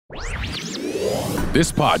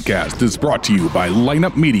This podcast is brought to you by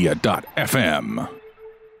lineupmedia.fm.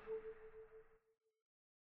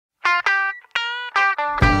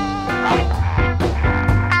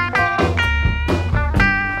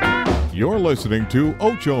 You're listening to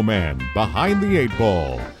Ocho Man Behind the Eight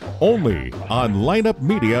Ball, only on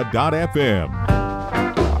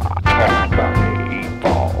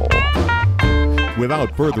lineupmedia.fm.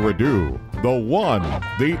 Without further ado, the one,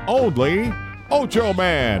 the only Ocho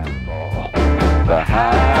Man.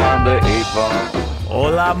 Behind the Eight Ball.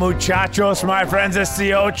 Hola, muchachos, my friends. It's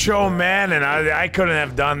the Ocho Man, and I couldn't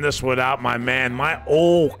have done this without my man, my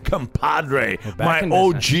old compadre, my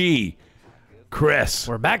OG, Chris.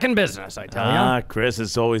 We're back in business, I tell you. Chris,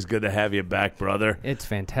 it's always good to have you back, brother. It's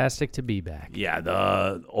fantastic to be back. Yeah,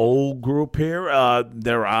 the old group here,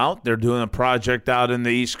 they're out. They're doing a project out in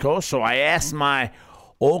the East Coast. So I asked my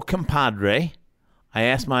old compadre,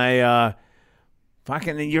 you're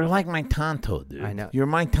like my Tonto, dude. I know. You're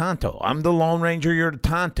my Tonto. I'm the Lone Ranger. You're the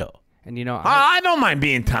Tonto. And you know, I don't mind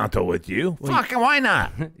being Tonto with you. Fucking why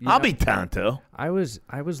not? I'll be Tonto. I was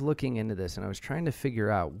looking into this, and I was trying to figure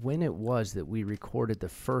out when it was that we recorded the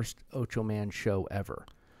first Ocho Man show ever.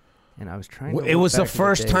 And I was trying to It was the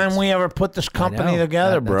first time we ever put this company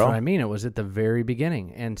together, bro. That's what I mean. It was at the very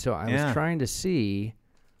beginning. And so I was trying to see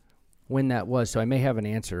when that was. So I may have an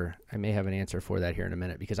answer. I may have an answer for that here in a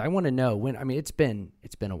minute, because I want to know when. I mean, it's been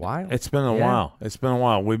a while. It's been a while. It's been a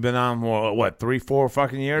while. We've been on what 3-4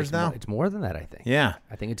 fucking years now. It's more than that, I think. Yeah,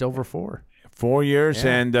 I think it's over 4. 4 years,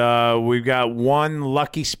 and we've got one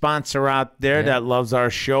lucky sponsor out there that loves our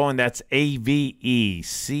show, and that's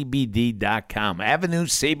AVECBD.com. Avenue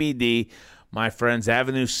CBD, my friends,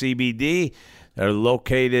 Avenue CBD. They're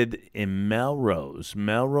located in Melrose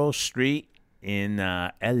Street in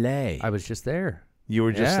L.A. I was just there. You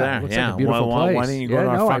were just there. It looks like a beautiful place. Why didn't you go to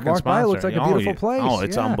our fucking sponsor? It looks like a beautiful place. Oh,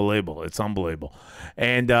 it's unbelievable. It's unbelievable.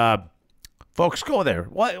 And folks, go there.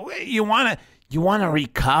 What you want to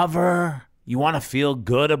recover? You want to feel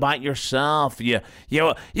good about yourself? You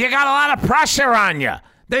got a lot of pressure on you.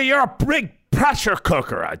 You're a big pressure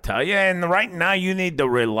cooker, I tell you. And right now you need to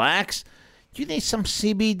relax. You need some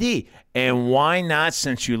CBD. And why not,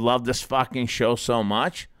 since you love this fucking show so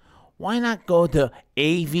much, why not go to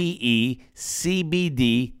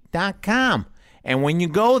AVECBD.com? And when you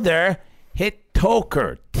go there, hit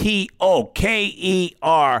Toker,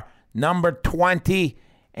 TOKER, number 20,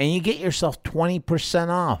 and you get yourself 20%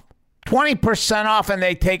 off. 20% off, and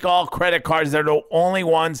they take all credit cards. They're the only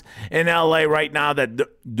ones in LA right now that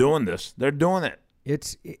doing this. They're doing it.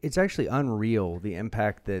 It's actually unreal, the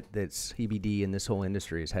impact that CBD and this whole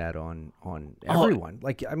industry has had on everyone.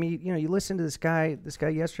 Like, I mean, you know, you listen to this guy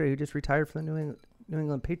yesterday who just retired from the New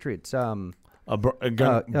England Patriots.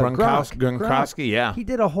 Gronkowski, yeah. He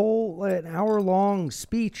did a whole an hour-long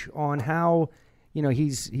speech on how, you know,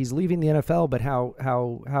 he's leaving the NFL, but how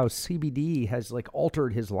CBD has like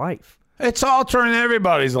altered his life. It's altering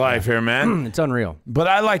everybody's life here, man. It's unreal. But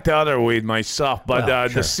I like the other weed myself. But sure.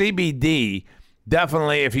 The CBD,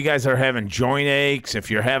 definitely, if you guys are having joint aches,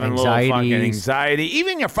 if you're having a little fucking anxiety,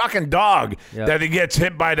 even your fucking dog that he gets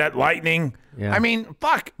hit by that lightning. Yeah. I mean,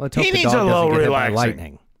 fuck, he needs a little relaxing.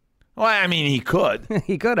 Lightning. Well, I mean, he could.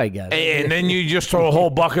 He could, I guess. And then you just throw a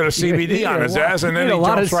whole bucket of CBD on his ass, and then he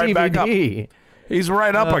jumps right back up. He's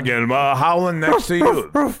right up again, howling next to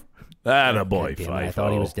you. That boy, Fife. I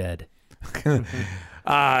thought he was dead.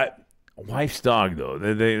 Wife's dog, though.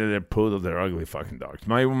 They're poodles. They're ugly fucking dogs.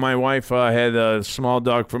 My wife had a small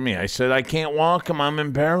dog for me. I said, I can't walk him. I'm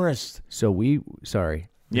embarrassed. So sorry.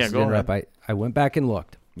 Yeah, go ahead. I went back and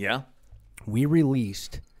looked. Yeah? We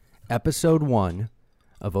released episode 1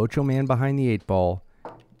 of Ocho Man Behind the Eight Ball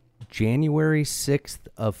January 6th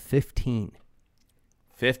of 15.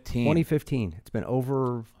 2015. It's been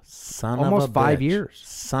over almost 5 years.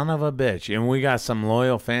 Son of a bitch. And we got some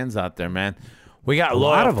loyal fans out there, man. We got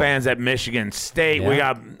loyal fans at Michigan State. Yeah. We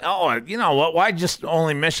got, you know what? Why just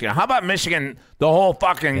only Michigan? How about Michigan, the whole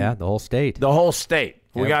fucking... Yeah, the whole state. The whole state.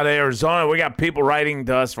 Yep. We got Arizona. We got people writing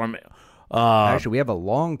to us from... Actually, we have a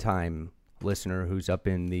long-time listener who's up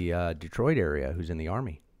in the Detroit area who's in the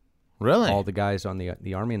Army. Really? All the guys on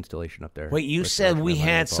the Army installation up there. Wait, you said we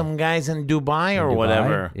had some guys in Dubai or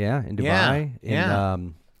whatever. Yeah, in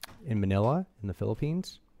Dubai. In Manila, in the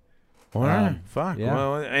Philippines. All right. Fuck. Yeah.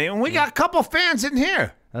 Well, and we got a couple fans in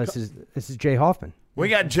here. This is Jay Hoffman. We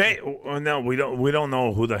got Jay. Oh, no, we don't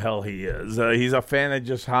know who the hell he is. He's a fan that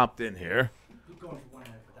just hopped in here.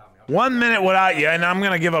 1 minute without you, and I'm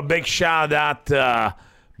gonna give a big shout out to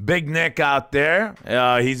Big Nick out there.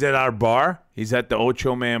 He's at our bar. He's at the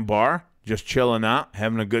Ocho Man Bar, just chilling out,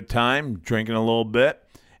 having a good time, drinking a little bit.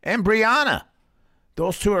 And Brianna,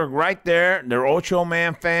 Those two are right there. They're Ocho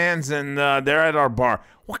Man fans, and they're at our bar.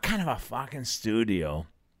 What kind of a fucking studio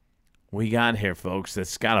we got here, folks?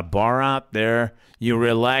 That's got a bar out there. You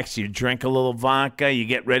relax, you drink a little vodka, you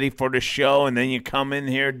get ready for the show, and then you come in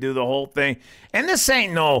here, do the whole thing. And this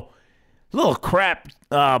ain't no little crap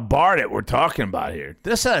bar that we're talking about here.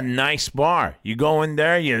 This is a nice bar. You go in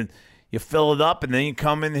there, you fill it up, and then you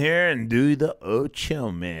come in here and do the Ocho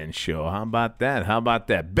Man show. How about that? How about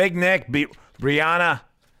that? Big Nick, Brianna,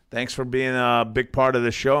 thanks for being a big part of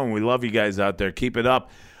the show, and we love you guys out there. Keep it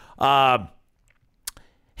up. Hey,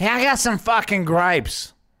 I got some fucking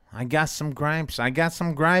gripes. I got some gripes, and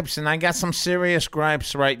I got some serious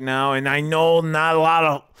gripes right now, and I know not a lot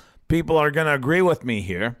of people are going to agree with me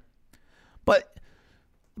here. But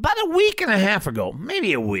about a week and a half ago,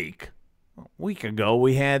 maybe a week ago,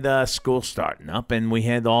 we had school starting up, and we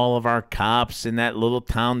had all of our cops in that little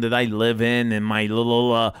town that I live in my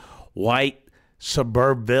little white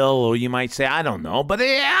suburbville, or you might say, I don't know. But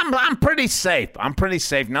I'm pretty safe.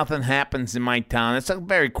 Nothing happens in my town. It's a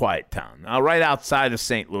very quiet town, right outside of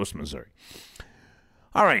St. Louis, Missouri.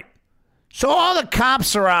 All right. So all the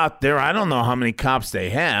cops are out there. I don't know how many cops they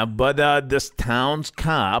have, but this town's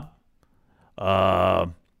cop, let's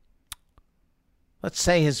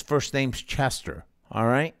say his first name's Chester, all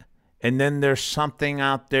right? And then there's something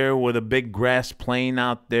out there with a big grass plane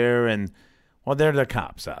out there, and, well, they're the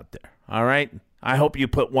cops out there, all right? I hope you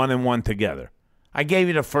put one and one together. I gave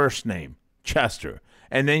you the first name, Chester,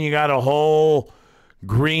 and then you got a whole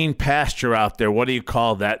green pasture out there. What do you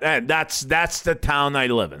call that? That's the town I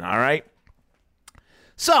live in, all right?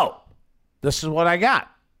 So, this is what I got.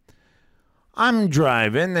 I'm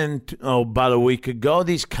driving, and about a week ago,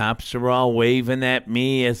 these cops are all waving at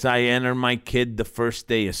me as I enter my kid the first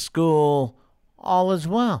day of school. All is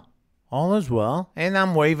well. And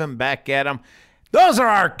I'm waving back at them. Those are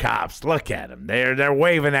our cops. Look at them. They're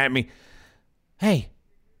waving at me. Hey,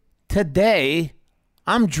 today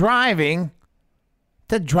I'm driving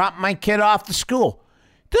to drop my kid off to school.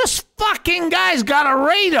 This fucking guy's got a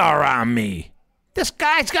radar on me. This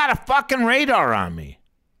guy's got a fucking radar on me.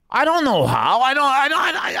 I don't know how.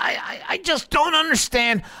 I just don't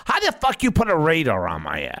understand how the fuck you put a radar on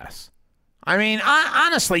my ass. I mean,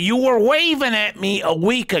 honestly, you were waving at me a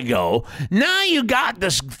week ago. Now you got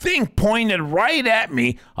this thing pointed right at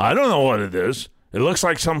me. I don't know what it is. It looks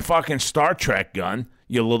like some fucking Star Trek gun,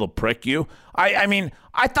 you little prick, you. I mean,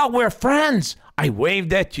 I thought we were friends. I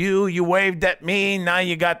waved at you. You waved at me. Now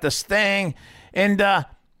you got this thing. And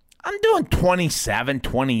I'm doing 27,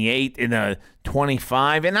 28, and a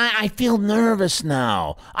 25, and I feel nervous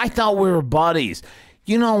now. I thought we were buddies.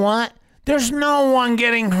 You know what? There's no one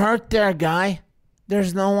getting hurt there, guy.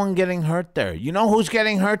 There's no one getting hurt there. You know who's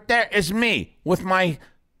getting hurt there? It's me with my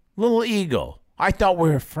little ego. I thought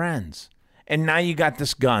we were friends. And now you got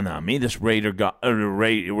this gun on me, this radar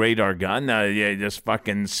gun, this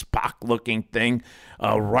fucking Spock-looking thing,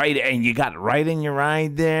 and you got it right in your eye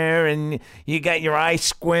there, and you got your eye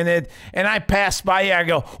squinted, and I pass by you, I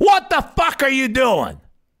go, what the fuck are you doing?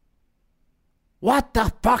 What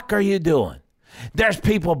the fuck are you doing? There's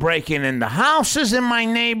people breaking into houses in my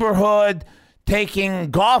neighborhood, taking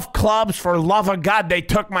golf clubs. For love of God, they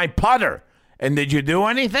took my putter. And did you do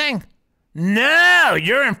anything? No,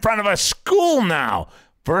 you're in front of a school now.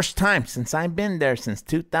 First time since I've been there since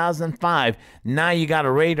 2005. Now you got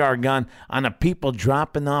a radar gun on the people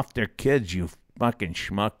dropping off their kids, you fucking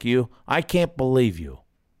schmuck, you. I can't believe you.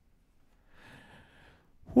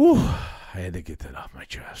 Whew, I had to get that off my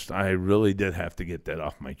chest. I really did have to get that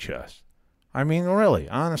off my chest. I mean, really,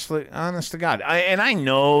 honest to God. I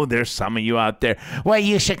know there's some of you out there, well,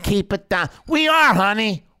 you should keep it down. We are,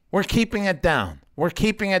 honey. We're keeping it down. We're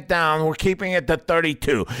keeping it down. We're keeping it to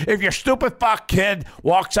 32. If your stupid fuck kid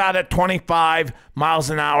walks out at 25 miles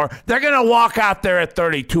an hour, they're going to walk out there at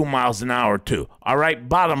 32 miles an hour too. All right?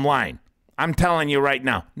 Bottom line. I'm telling you right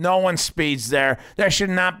now, no one speeds there. There should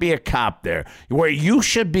not be a cop there. Where you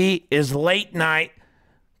should be is late night,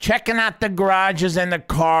 checking out the garages and the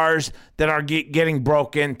cars that are getting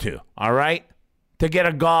broke into, all right? To get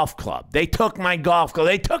a golf club. They took my golf club.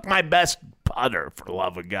 They took my best putter, for the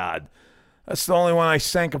love of God. That's the only one I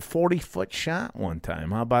sank a 40-foot shot one time.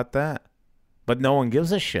 How about that? But no one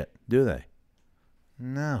gives a shit, do they?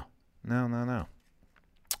 No.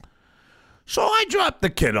 So I dropped the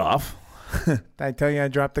kid off. Did I tell you I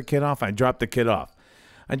dropped the kid off? I dropped the kid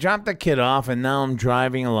off, and now I'm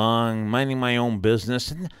driving along, minding my own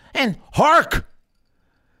business, and hark!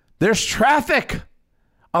 There's traffic.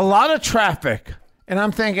 A lot of traffic. And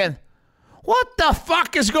I'm thinking, what the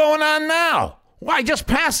fuck is going on now? Well, I just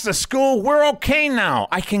passed the school. We're okay now.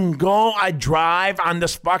 I can go, I drive on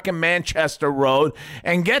this fucking Manchester road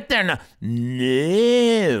and get there now.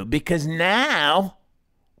 No, because now,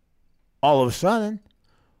 all of a sudden,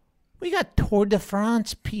 we got Tour de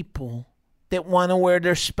France people that want to wear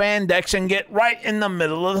their spandex and get right in the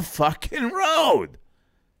middle of the fucking road.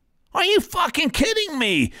 Are you fucking kidding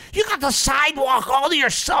me? You got the sidewalk all to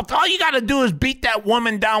yourself. All you got to do is beat that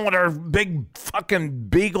woman down with her big fucking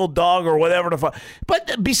beagle dog or whatever the fuck.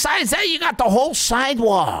 But besides that, you got the whole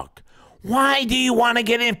sidewalk. Why do you want to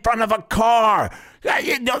get in front of a car? They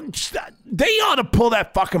ought to pull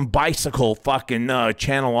that fucking bicycle fucking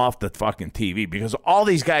channel off the fucking TV, because all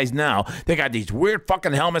these guys now, they got these weird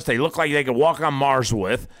fucking helmets they look like they could walk on Mars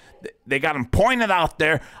with. They got them pointed out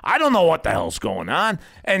there. I don't know what the hell's going on.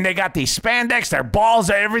 And they got these spandex, their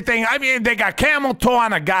balls, everything. I mean, they got camel toe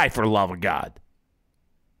on a guy, for the love of God.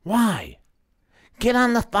 Why? Get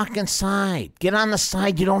on the fucking side. Get on the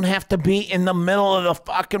side. You don't have to be in the middle of the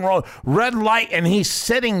fucking road. Red light, and he's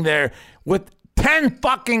sitting there with 10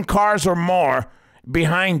 fucking cars or more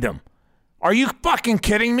behind him. Are you fucking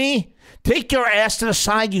kidding me? Take your ass to the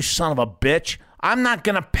side, you son of a bitch. I'm not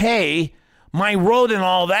going to pay my road and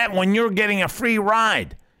all that when you're getting a free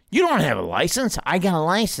ride. You don't have a license. I got a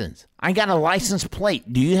license. I got a license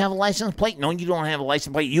plate. Do you have a license plate? No, you don't have a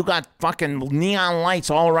license plate. You got fucking neon lights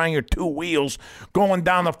all around your two wheels going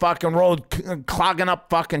down the fucking road, clogging up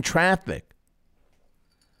fucking traffic.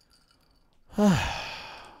 I'm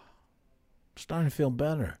starting to feel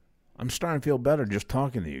better. I'm starting to feel better just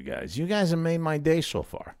talking to you guys. You guys have made my day so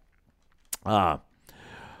far.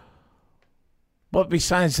 But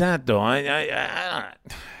besides that, though, I'm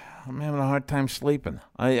having a hard time sleeping.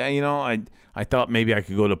 I thought maybe I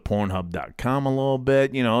could go to Pornhub.com a little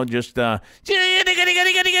bit, just and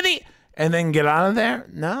then get out of there.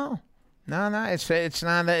 No, it's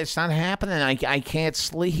not happening. I can't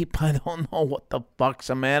sleep. I don't know what the fuck's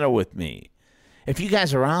the matter with me. If you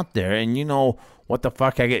guys are out there and you know what the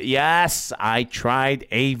fuck I get, yes, I tried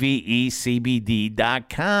AVECBD.com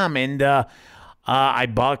and I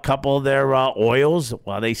bought a couple of their oils.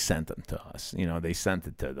 Well, they sent them to us. They sent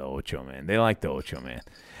it to the Ocho Man. They like the Ocho Man.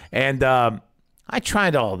 And I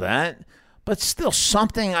tried all that, but still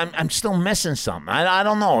something, I'm still missing something. I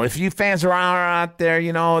don't know. If you fans are out there,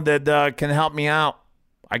 that can help me out,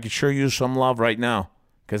 I could sure use some love right now,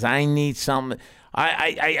 because I need something.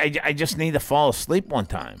 I just need to fall asleep one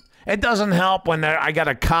time. It doesn't help when I got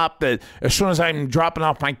a cop that as soon as I'm dropping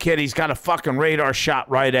off my kid, he's got a fucking radar shot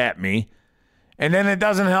right at me. And then it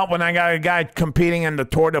doesn't help when I got a guy competing in the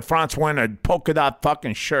Tour de France wearing a polka dot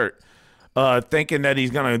fucking shirt, thinking that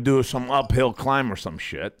he's gonna do some uphill climb or some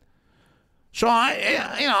shit. So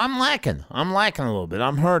I'm lacking. I'm lacking a little bit.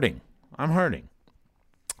 I'm hurting.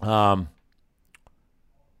 You know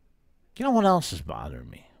what else is bothering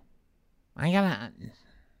me?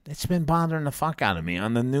 It's been bothering the fuck out of me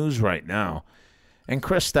on the news right now. And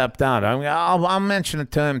Chris stepped out. I'll mention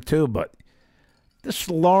it to him too, but this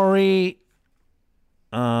Lori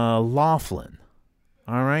Loughlin,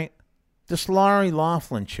 all right? This Lori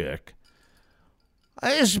Loughlin chick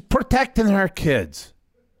is protecting her kids,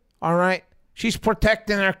 all right? She's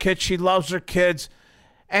protecting her kids. She loves her kids.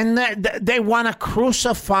 And they want to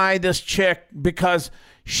crucify this chick because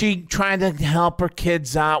she tried to help her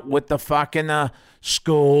kids out with the fucking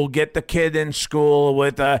school, get the kid in school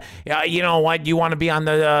with you know what, you want to be on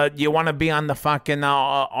the fucking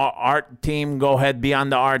art team, go ahead, be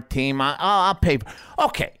on the art team. I'll pay for.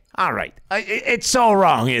 Okay, all right. It's so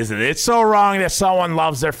wrong, isn't it? It's so wrong that someone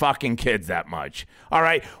loves their fucking kids that much. All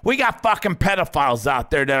right, we got fucking pedophiles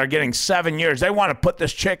out there that are getting 7 years. They want to put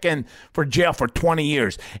this chick in for jail for 20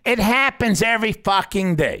 years. It happens every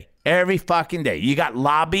fucking day. Every fucking day. You got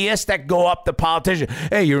lobbyists that go up to politicians.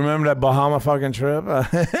 Hey, you remember that Bahama fucking trip?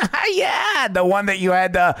 Yeah, the one that you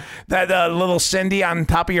had that little Cindy on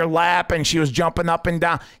top of your lap and she was jumping up and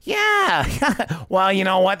down. Yeah. Well, you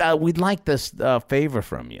know what? We'd like this favor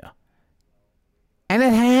from you. And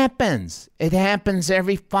it happens. It happens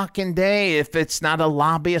every fucking day. If it's not a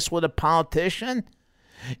lobbyist with a politician,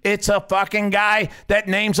 it's a fucking guy that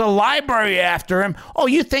names a library after him. Oh,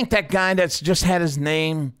 you think that guy that's just had his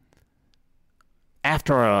name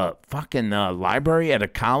after a fucking library at a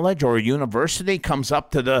college or a university comes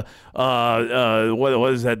up to the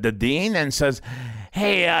the dean and says,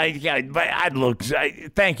 "Hey,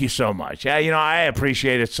 thank you so much. I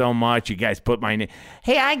appreciate it so much. You guys put my name.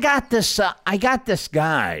 Hey, I got this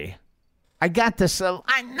guy.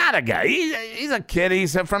 Not a guy. He's a kid.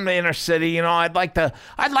 He's from the inner city. I'd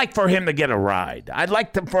like for him to get a ride. I'd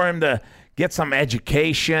like for him to get some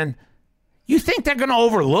education. You think they're going to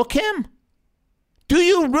overlook him? Do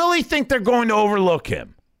you really think they're going to overlook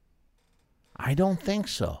him? I don't think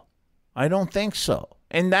so. I don't think so.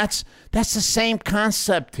 And that's the same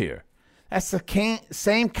concept here. That's the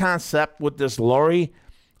same concept with this Lori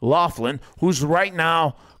Loughlin, who's right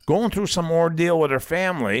now going through some ordeal with her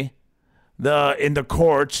family in the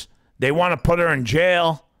courts. They want to put her in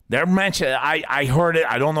jail. They're mentioning, I heard it,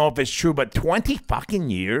 I don't know if it's true, but 20 fucking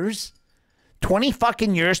years? 20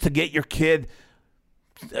 fucking years to get your kid...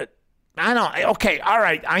 okay, all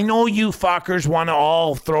right. I know you fuckers want to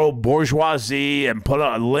all throw bourgeoisie and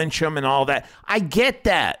lynch them and all that. I get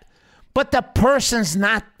that. But the person's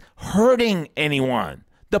not hurting anyone.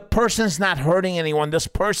 The person's not hurting anyone. This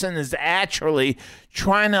person is actually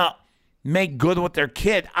trying to make good with their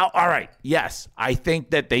kid. All right, yes, I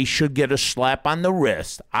think that they should get a slap on the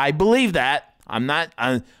wrist. I believe that. I'm not,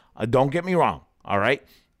 don't get me wrong, all right?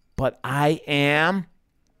 But I am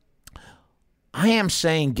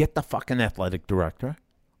saying get the fucking athletic director.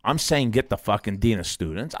 I'm saying get the fucking dean of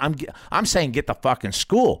students. I'm saying get the fucking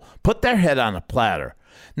school. Put their head on a platter.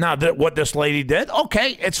 Now, what this lady did,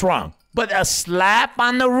 okay, it's wrong. But a slap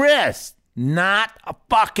on the wrist, not a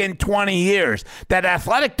fucking 20 years. That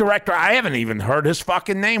athletic director, I haven't even heard his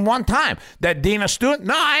fucking name one time. That dean of students,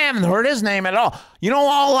 no, I haven't heard his name at all. You know,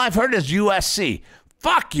 all I've heard is USC.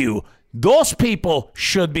 Fuck you. Those people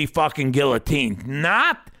should be fucking guillotined,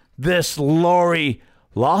 not this Lori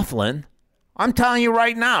Loughlin. I'm telling you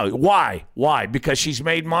right now. Why? Why? Because she's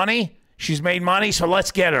made money? She's made money, so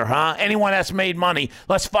let's get her, huh? Anyone that's made money,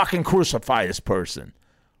 let's fucking crucify this person.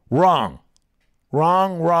 Wrong.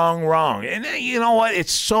 And you know what?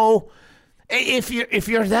 It's so... If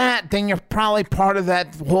you're that, then you're probably part of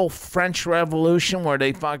that whole French Revolution where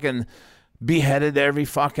they fucking beheaded every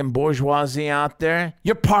fucking bourgeoisie out there.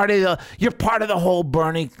 You're part of the whole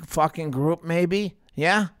Bernie fucking group, maybe.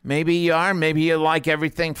 Yeah, maybe you are. Maybe you like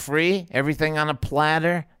everything free, everything on a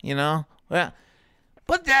platter, you know. Yeah,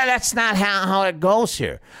 but that's not how it goes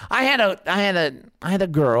here. I had a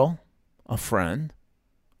girl, a friend,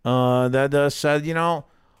 that said, you know,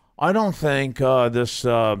 I don't think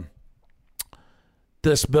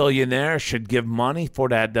this billionaire should give money for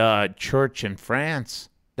that church in France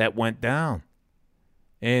that went down,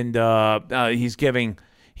 and he's giving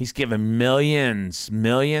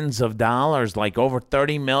millions of dollars, like over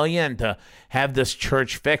 30 million, to have this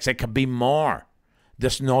church fixed. It could be more.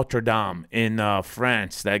 This Notre Dame in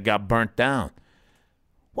France that got burnt down.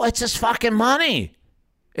 Well, it's his fucking money.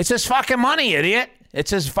 It's his fucking money, idiot. It's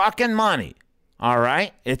his fucking money. All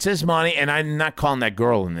right? It's his money, and I'm not calling that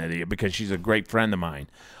girl an idiot because she's a great friend of mine.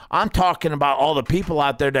 I'm talking about all the people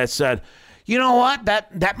out there that said, you know what?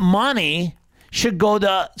 That money should go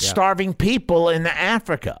to starving people in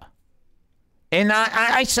Africa. And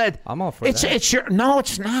I said, I'm all for that. It's your... No,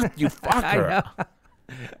 it's not, you fucker.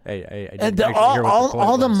 Hey,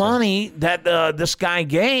 all the money that this guy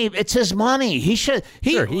gave, it's his money. He should.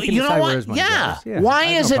 Sure, he can you know decide what? where his money Yeah. goes. Yeah. Why I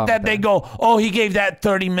have is no it problem that with they that. go, oh, he gave that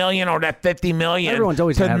 30 million or that 50 million Everyone's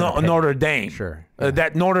always to gonna have an opinion. Notre Dame? Sure.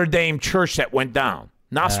 That Notre Dame church that went down.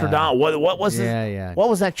 Nostradamus. What was it? Yeah. What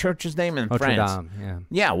was that church's name in Notre France? Dame, yeah.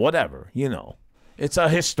 Yeah, whatever. You know, it's a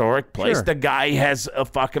historic place. Sure. The guy has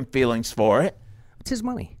fucking feelings for it. It's his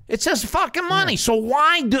money. It's his fucking money. Yeah. So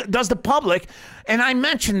why does the public? And I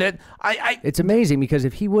mentioned it. It's amazing because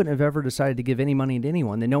if he wouldn't have ever decided to give any money to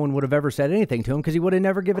anyone, then no one would have ever said anything to him because he would have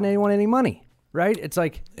never given anyone any money, right? It's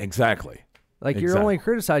like exactly. You're only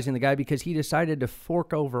criticizing the guy because he decided to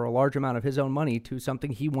fork over a large amount of his own money to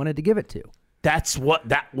something he wanted to give it to.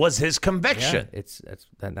 That was his conviction. Yeah,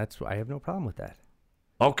 that's I have no problem with that.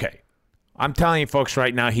 Okay, I'm telling you, folks,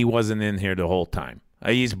 right now he wasn't in here the whole time.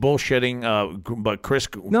 He's bullshitting, but Chris...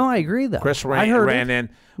 No, I agree, though. Chris ran in.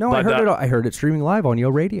 No, but, I heard it streaming live on Yo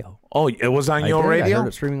Radio. Oh, it was on Yo Radio? I heard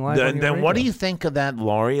it streaming live on Yo Radio. Then what do you think of that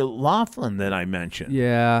Lori Loughlin that I mentioned?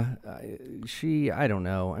 Yeah, I don't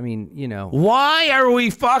know. I mean, you know. Why are we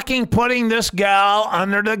fucking putting this gal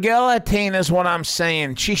under the guillotine is what I'm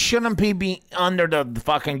saying. She shouldn't be under the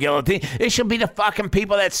fucking guillotine. It should be the fucking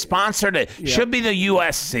people that sponsored it. Yeah. Should be the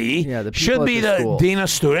USC. Yeah, the people should at be the the school. dean of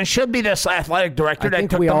students. Should be this athletic director that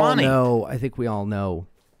took the money. I think we all know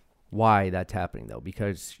why that's happening, though,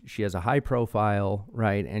 because she has a high profile,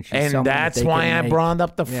 right? And that's why I brought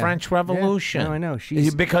up the French Revolution. Yeah. No, I know.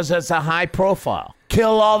 Because it's a high profile.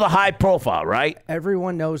 Kill all the high profile, right?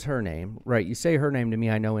 Everyone knows her name, right? You say her name to me,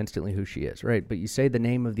 I know instantly who she is, right? But you say the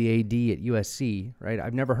name of the AD at USC, right?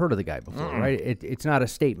 I've never heard of the guy before, right? It's not a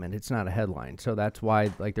statement. It's not a headline. So that's why,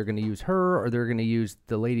 they're going to use her, or they're going to use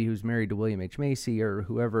the lady who's married to William H. Macy, or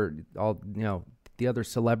whoever, the other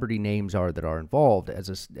celebrity names are that are involved as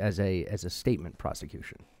a statement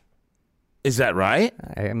prosecution. Is that right?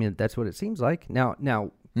 I mean, that's what it seems like. Now,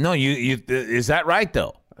 No, you is that right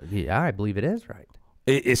though? yeah, I believe it is right.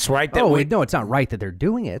 It's right that Oh, we. wait, no, it's not right that they're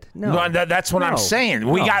doing it. No, No, that's what I'm No. saying.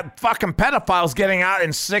 We No. got fucking pedophiles getting out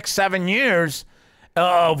in 6-7 years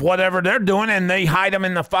of whatever they're doing, and they hide them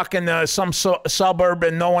in the fucking some suburb,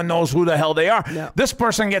 and no one knows who the hell they are. No. This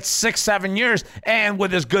person gets 6-7 years, and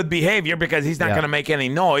with his good behavior, because he's not Yeah. going to make any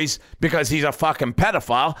noise, because he's a fucking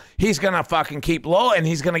pedophile, he's going to fucking keep low, and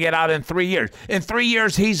he's going to get out in 3 years. In 3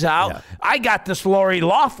 years, he's out. Yeah. I got this Lori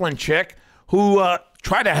Loughlin chick who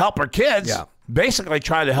tried to help her kids. Yeah. Basically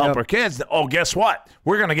tried to help Yep. her kids. Oh, guess what?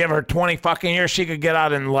 We're going to give her 20 fucking years. She could get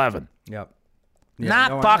out in 11. Yep. Yeah,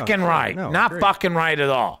 Not no, I know. fucking right. No, Not agreed. fucking right at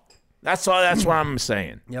all. That's all. That's what I'm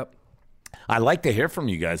saying. Yep. I'd like to hear from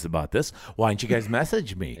you guys about this. Why don't you guys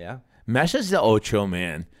message me? Yeah. Message the Ocho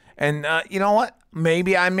Man. And you know what?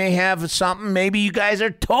 Maybe I may have something. Maybe you guys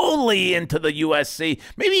are totally into the USC.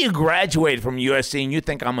 Maybe you graduated from USC and you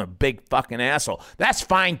think I'm a big fucking asshole. That's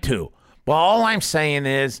fine too. But all I'm saying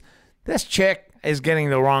is this chick is getting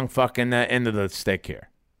the wrong fucking end of the stick here.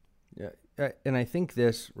 Yeah, and I think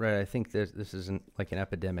this, right? I think this isn't like an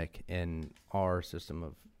epidemic in our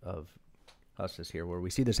system of justice here, where we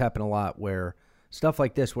see this happen a lot, where stuff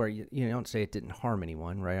like this, where you don't say it didn't harm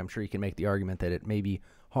anyone, right? I'm sure you can make the argument that it maybe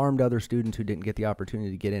harmed other students who didn't get the opportunity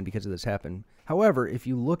to get in because of this happen. However, if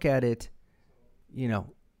you look at it,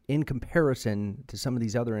 in comparison to some of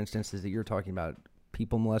these other instances that you're talking about,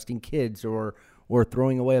 people molesting kids or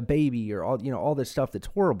throwing away a baby or all this stuff that's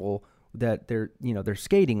horrible that they're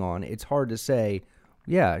skating on, it's hard to say,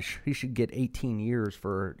 yeah, he should get 18 years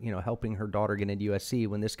for, helping her daughter get into USC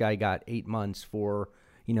when this guy got 8 months for,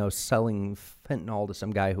 selling fentanyl to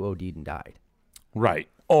some guy who OD'd and died. Right.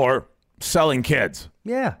 Or selling kids.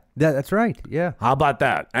 Yeah, that's right. Yeah. How about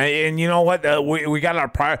that? And you know what? We got our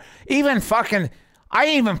prior. I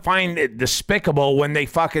even find it despicable when they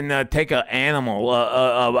fucking take an animal,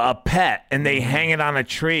 a pet, and they hang it on a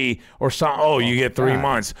tree or something. Oh, you get 3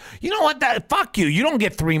 months. You know what? Fuck you. You don't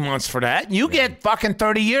get 3 months for that. You get fucking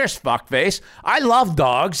 30 years, fuckface. I love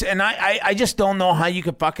dogs, and I just don't know how you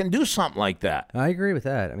could fucking do something like that. I agree with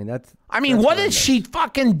that. I mean, that's what horrendous. did she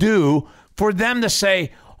fucking do for them to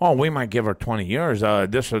say, oh, we might give her 20 years.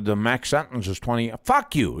 The max sentence is 20.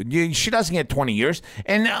 Fuck you. She doesn't get 20 years.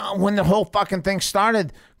 And when the whole fucking thing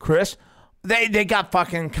started, Chris, they got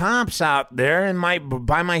fucking cops out there in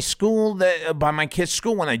by my school, by my kid's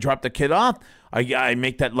school. When I drop the kid off, I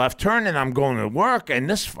make that left turn and I'm going to work, and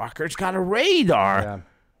this fucker's got a radar. Yeah.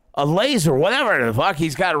 A laser, whatever the fuck.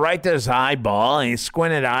 He's got it right to his eyeball, and he's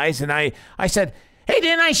squinted eyes. And I said, hey,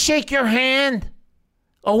 didn't I shake your hand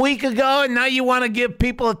a week ago, and now you want to give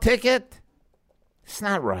people a ticket? It's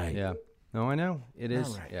not right. Yeah. No, I know. It is.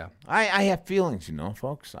 Right. Yeah. I have feelings,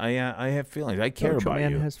 folks. I have feelings. I care Ocho about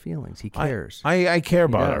Man you. has feelings. He cares. I care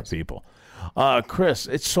about our does. people. Chris,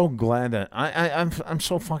 it's so glad that I'm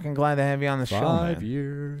so fucking glad to have you on the show, man. 5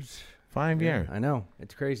 years. 5 years. I know.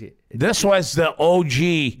 It's crazy. This was the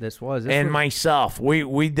OG. This was Myself.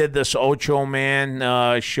 We did this Ocho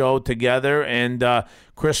Man show together, and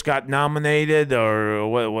Chris got nominated, or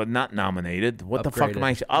what? Not nominated. What the fuck am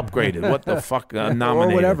I? Upgraded. What the fuck?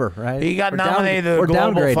 Nominated. Or whatever, right? He got Or nominated or to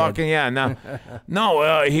global downgraded. fucking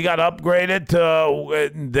no. He got upgraded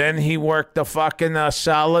to. Then he worked the fucking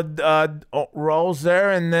salad roles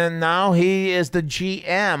there, and then now he is the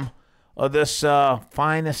GM of this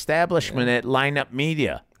fine establishment at Lineup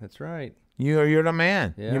Media. That's right. You're the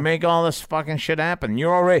man. Yeah. You make all this fucking shit happen. He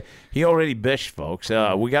already bitched, folks.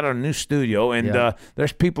 We got our new studio, and Yeah.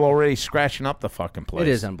 there's people already scratching up the fucking place. It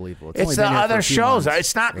is unbelievable. It's only the been here for other a few shows. months.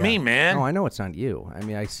 It's not me, man. No, I know it's not you. I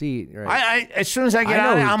mean, I see. Right. I as soon as I get I know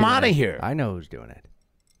out, who's I'm doing out of it. here. I know who's doing it.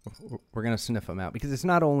 We're going to sniff them out because it's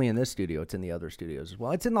not only in this studio, it's in the other studios as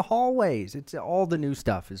well. It's in the hallways. It's all the new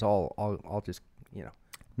stuff is all just,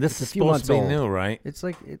 This it's is a few supposed to be months old. new, right? It's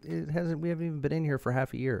like it hasn't, we haven't even been in here for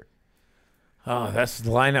half a year. Oh, that's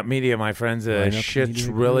Lineup Media, my friends. Lineup Shit's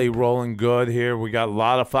Media really Group. rolling good here. We got a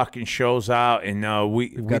lot of fucking shows out, and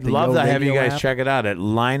we'd got the love Yo to have you Radio guys app. check it out at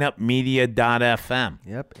lineupmedia.fm.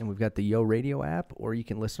 Yep, and we've got the Yo Radio app, or you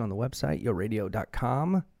can listen on the website,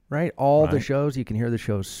 yoradio.com, right? All the Right. shows, you can hear the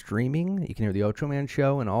shows streaming. You can hear the Ocho Man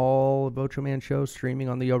Show and all of Ocho Man shows streaming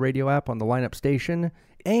on the Yo Radio app on the Lineup station.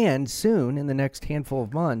 And soon, in the next handful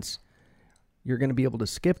of months, you're going to be able to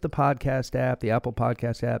skip the podcast app, the Apple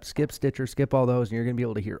Podcast app, skip Stitcher, skip all those, and you're going to be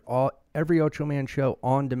able to hear every Ocho Man show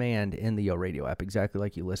on demand in the Yo Radio app, exactly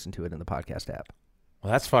like you listen to it in the podcast app.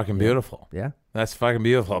 Well, that's fucking beautiful. Yeah? That's fucking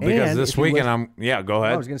beautiful. Because And this if you weekend go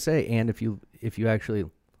ahead. I was going to say, and if you actually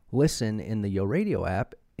listen in the Yo Radio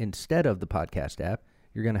app instead of the podcast app,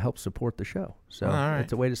 you're going to help support the show. So All right.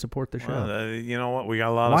 it's a way to support the show. Well, you know what? We got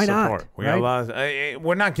a lot Why of not, support. We got a right? lot of,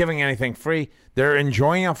 we're not giving anything free. They're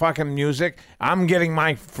enjoying our fucking music. I'm getting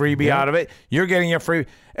my freebie out of it. You're getting your free.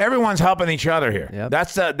 Everyone's helping each other here. Yep.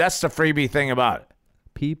 That's the freebie thing about it.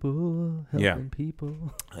 People helping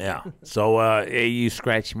people. Yeah. So you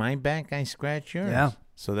scratch my back, I scratch yours. Yeah.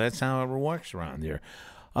 So that's how it works around here.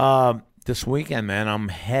 This weekend, man, I'm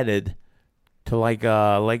headed to Lake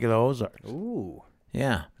of the Ozarks. Ooh,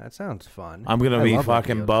 Yeah. that sounds fun. I'm gonna I be love fucking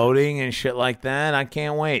Lake of the boating and shit like that. I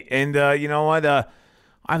can't wait. And you know what?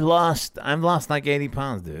 I've lost like 80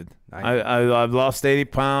 pounds, dude. Nice. I've lost 80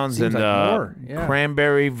 pounds. Seems and like more, yeah.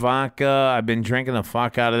 Cranberry vodka. I've been drinking the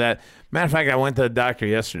fuck out of that. Matter of fact, I went to the doctor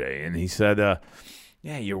yesterday and he said,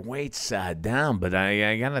 "Yeah, your weight's down, but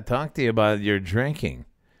I gotta talk to you about your drinking."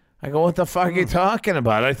 I go, "What the fuck are you talking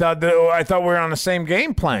about? I thought we were on the same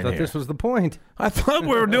game plan I thought here. this was the point. I thought we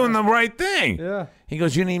were doing the right thing." Yeah. He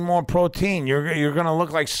goes, "You need more protein. You're gonna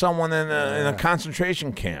look like someone in a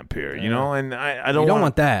concentration camp here, you know." And I don't You don't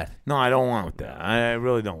want that. No, I don't want that. I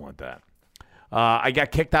really don't want that. I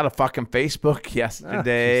got kicked out of fucking Facebook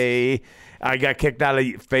yesterday. I got kicked out of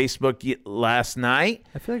Facebook last night.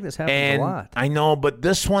 I feel like this happens And a lot. I know, but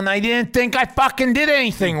this one, I didn't think I fucking did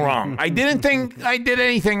anything wrong. I didn't think I did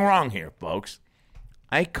anything wrong here, folks.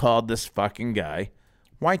 I called this fucking guy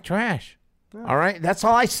white trash. All right? That's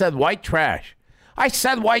all I said, white trash. I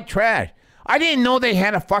said white trash. I didn't know they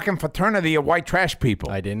had a fucking fraternity of white trash people.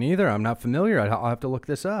 I didn't either. I'm not familiar. I'll have to look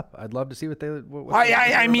this up. I'd love to see what they. What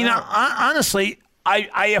I mean, honestly,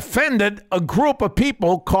 I offended a group of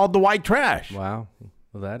people called the white trash. Wow.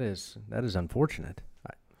 Well, that is unfortunate.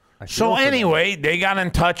 I feel So for them. anyway, they got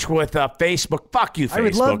in touch with Facebook. Fuck you, Facebook. I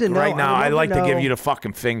would love to know- right now, I I'd would like love to to give know- you the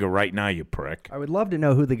fucking finger right now, you prick. I would love to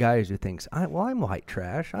know who the guy is who thinks, I'm white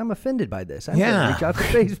trash. I'm offended by this. I'm Yeah. going to reach out to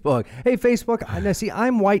Facebook. Hey, Facebook,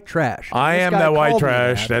 I'm white trash. I This am guy that white called me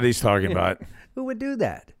trash that he's talking about. Who would do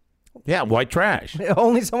that? Yeah, white trash.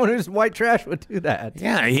 Only someone who's white trash would do that.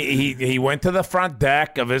 Yeah, he went to the front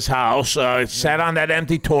deck of his house, sat on that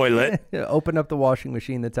empty toilet. Yeah, open up the washing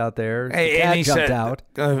machine that's out there. The And cat he jumped said, out.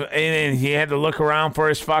 and he had to look around for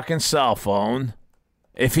his fucking cell phone,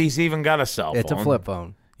 if he's even got a cell phone. It's a flip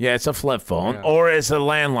phone. Yeah, it's a flip phone, Yeah. or it's a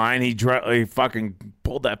landline. He fucking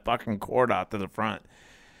pulled that fucking cord out to the front.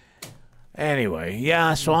 Anyway,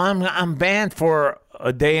 yeah, so I'm banned for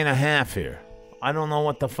a day and a half here. I don't know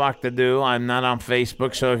what the fuck to do. I'm not on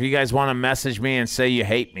Facebook, so if you guys want to message me and say you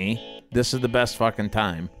hate me, this is the best fucking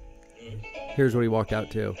time. Here's what he walked out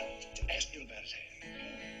to.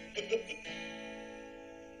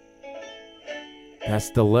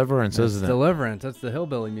 That's Deliverance, isn't it? Deliverance. That's the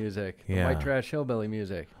hillbilly music. The Yeah. white trash hillbilly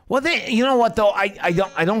music. Well, you know what though?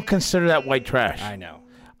 I don't consider that white trash. I know.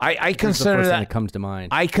 I It's the consider first thing that. that comes to mind.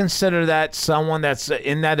 I consider that someone that's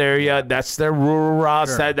in that area. That's their rural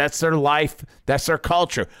routes. Sure. That's their life. That's their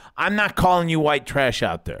culture. I'm not calling you white trash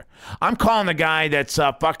out there. I'm calling the guy that's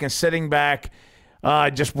fucking sitting back,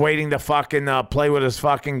 just waiting to fucking play with his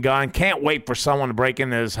fucking gun. Can't wait for someone to break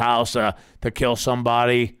into his house to kill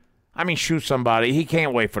somebody. I mean, shoot somebody. He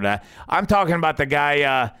can't wait for that. I'm talking about the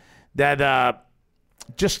guy that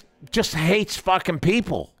just hates fucking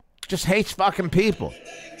people. Just hates fucking people.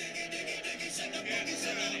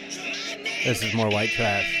 This is more white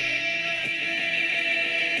trash.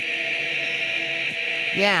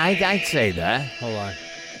 Yeah, I'd say that. Hold on.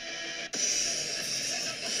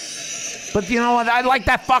 But you know what? I like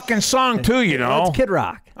that fucking song too, you know. It's Kid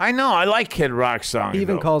Rock. I know. I like Kid Rock's song. He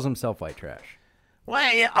even though. calls himself white trash.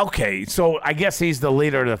 Well, yeah, okay. So I guess he's the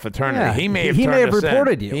leader of the fraternity. Yeah, He may have. he may turned have us in.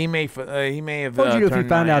 reported you. He may have. What would you do if you turned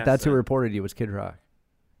found my out ass that's who in. reported you was Kid Rock?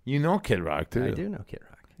 You know Kid Rock too. I do know Kid Rock.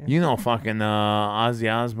 Yeah. You know fucking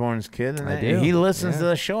Ozzy Osbourne's kid. And I that? do. He listens Yeah. to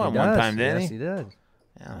the show He at one does. time, didn't Yes, he? he did.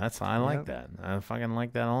 Yeah, I like that. I fucking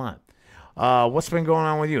like that a lot. What's been going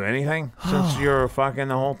on with you? Anything since you're fucking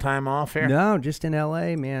the whole time off here? No, just in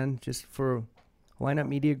L.A., man. Just for Lineup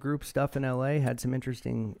Media Group stuff in L.A. Had some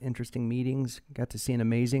interesting meetings. Got to see an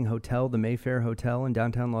amazing hotel, the Mayfair Hotel in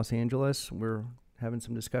downtown Los Angeles. We're having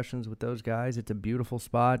some discussions with those guys. It's a beautiful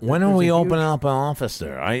spot. When are There's we a opening huge- up an office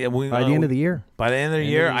there? By the end of the year. By the end of the End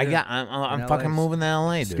of year, the year. I'm In fucking LA. moving to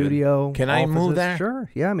LA, dude. Studio. Can I move offices. there?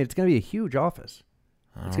 Sure. Yeah, I mean, it's going to be a huge office.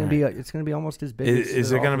 It's going to be almost as big as Is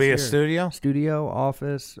the it going to office be a here. studio? Studio,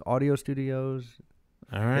 office, audio studios,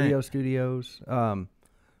 All right. video studios.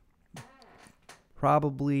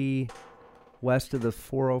 Probably west of the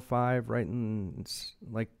 405, right in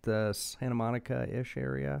like the Santa Monica-ish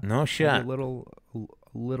area. No Maybe shit. A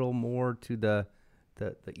little more to the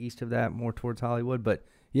east of that, more towards Hollywood. But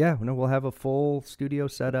yeah, we'll have a full studio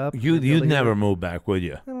set up. You'd never move back, would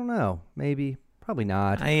you? I don't know. Maybe Probably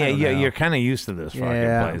not. Yeah, you're kind of used to this fucking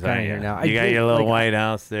place, aren't you? Now. You got your little white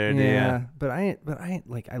house there, do yeah, you? but I ain't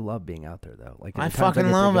like I love being out there though. Like I the times fucking get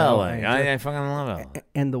to love go, LA. I fucking love LA.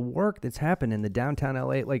 And the work that's happened in the downtown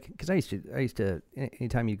LA, like, because I used to,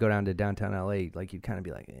 anytime you go down to downtown LA, like you'd kind of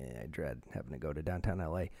be like, I dread having to go to downtown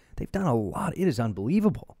LA. They've done a lot. It is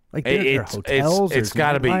unbelievable. Like there are hotels. It's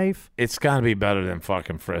got to be. life. It's got to be better than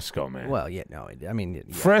fucking Frisco, man. Well, yeah, no, I mean, yeah.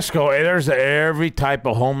 Frisco, there's every type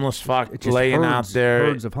of homeless fuck It's just laying herds, out there.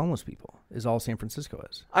 Herds of homeless people is all San Francisco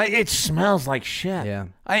is. It smells like shit. Yeah.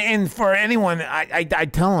 And for anyone, I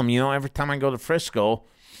tell them, every time I go to Frisco,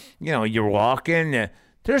 you're walking.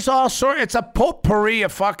 There's all sorts. It's a potpourri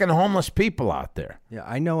of fucking homeless people out there. Yeah,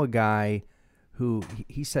 I know a guy who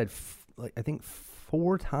he said, I think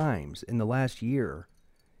 4 times in the last year,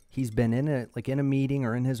 he's been in a meeting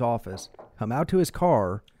or in his office, come out to his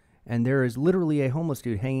car, and there is literally a homeless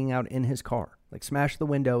dude hanging out in his car. Like smashed the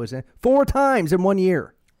window 4 times in 1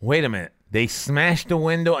 year. Wait a minute. They smashed the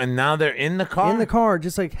window and now they're in the car? In the car,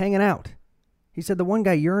 just like hanging out. He said the one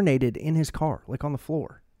guy urinated in his car, like on the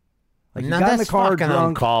floor. Like now he got that's in the car fucking drunk.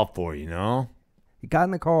 uncalled for, He got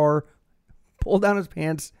in the car, pulled down his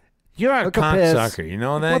pants. You're a took a piss. cocksucker, you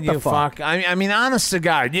know that? What the You fuck? I mean, honest to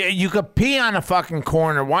God, you could pee on a fucking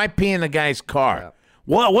corner. Why pee in the guy's car?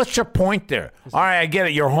 Yeah. What's your point there? All right, I get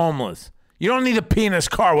it. You're homeless. You don't need to pee in his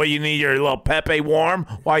car. What, you need your little Pepe warm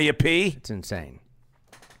while you pee? It's insane.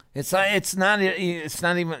 It's not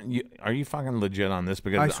even. Are you fucking legit on this?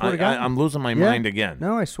 Because I swear to God. I'm losing my Yeah. mind again.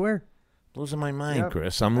 No, I swear. Losing my mind, Yep.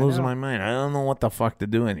 Chris. I'm I losing know. my mind. I don't know what the fuck to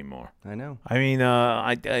do anymore. I know. I mean,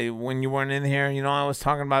 I when you weren't in here, I was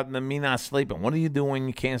talking about me not sleeping. What do you do when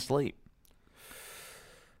you can't sleep?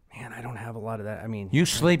 Man, I don't have a lot of that. I mean, You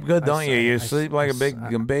sleep good, don't you? You I- sleep like a big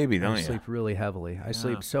I- baby, don't I you? sleep really heavily. I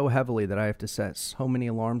sleep so heavily that I have to set so many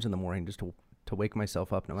alarms in the morning just to wake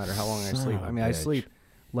myself up, no matter how long I Son sleep. of a I mean, I bitch. sleep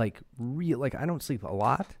like I don't sleep a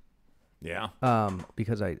lot, Yeah.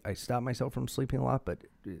 because I stop myself from sleeping a lot, but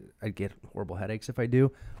I get horrible headaches if I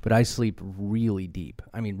do. But I sleep really deep.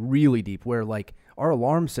 I mean, really deep. Where like our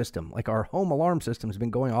alarm system, like our home alarm system, has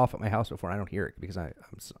been going off at my house before. And I don't hear it because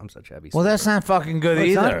I'm such a heavy. Well, that's sleeper. not fucking good No,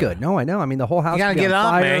 either. it's not good. No, I know. I mean, the whole house. You gotta could be get on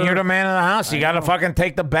up, fire. man. You're the man of the house. You gotta fucking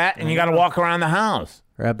take the bat and you gotta walk around the house.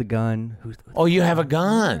 Grab the gun. Oh, you have a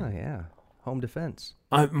gun. Oh, yeah. Home defense.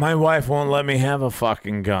 My wife won't let me have a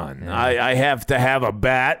fucking gun. I have to have a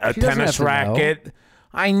bat, a She doesn't tennis have to know. racket.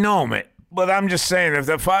 I know, man. But I'm just saying,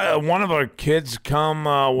 if one of our kids come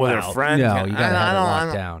with her friend, No, you gotta have it locked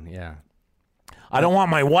don't, down. Yeah. I don't want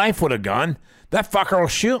my wife with a gun. That fucker will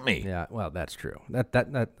shoot me. Yeah. Well, that's true.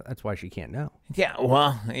 That's why she can't know. Yeah,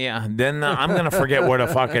 well, yeah. Then I'm gonna forget where the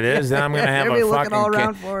fuck it is. Then I'm gonna have You'll be a looking fucking all kid.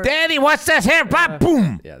 around for it. Daddy, what's this here? Blah,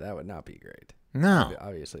 boom. Yeah, that would not be great. No,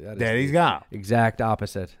 Obviously, that is Daddy's the got. exact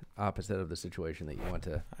opposite of the situation that you want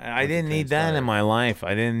to. I didn't need that in my life.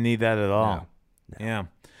 I didn't need that at all. No.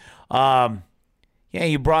 Yeah. Yeah,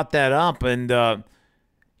 you brought that up, and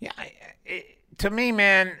to me,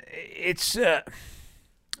 man, it's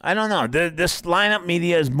I don't know. This lineup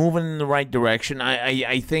media is moving in the right direction.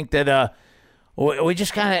 I think that we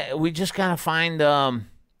just gotta find a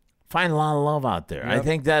lot of love out there. I Yep.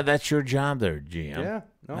 think that's your job there, GM. Yeah.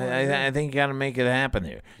 No, I think you got to make it happen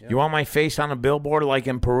here. You want my face on a billboard like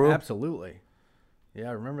in Peru? Absolutely.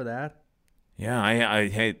 Yeah, remember that? Yeah,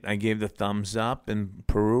 I gave the thumbs up in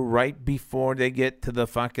Peru right before they get to the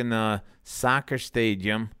fucking soccer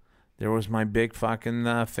stadium. There was my big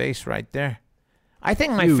fucking face right there. I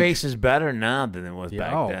think my Huge. face is better now than it was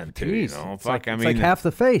back then, too. geez. You know? It's Fuck, like, I it's mean, like half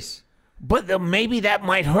the face. but maybe that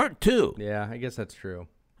might hurt too. Yeah, I guess that's true.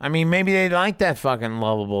 I mean, maybe they like that fucking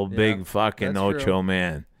lovable big fucking that's Ocho true.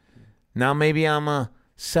 man. Now maybe I'm a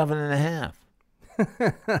 7.5.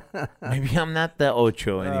 Maybe I'm not the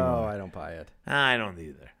Ocho anymore. Oh, I don't buy it. I don't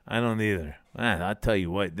either. Man, I'll tell you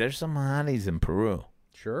what, there's some hotties in Peru.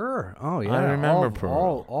 Sure. Oh, yeah. remember all, Peru.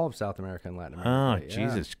 all of South America and Latin Oh, America. yeah.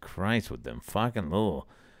 Jesus Christ, with them fucking little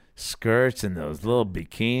skirts and those little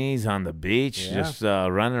bikinis on the beach, Yeah. just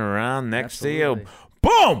running around next to Absolutely. you.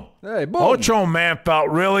 Boom! Hey, boom. Ocho man felt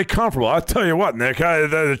really comfortable. I tell you what, Nick,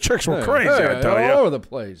 the chicks were crazy, I tell all you. over the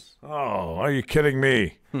place. Oh, are you kidding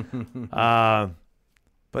me?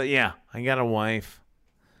 But yeah, I got a wife,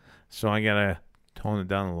 so I got to tone it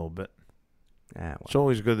down a little bit. Ah, well. It's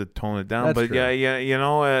always good to tone it down, That's but true. yeah, you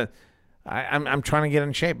know, I'm trying to get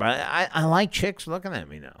in shape. I like chicks looking at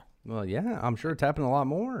me now. Well, yeah, I'm sure it's happened a lot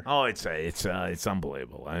more. Oh, it's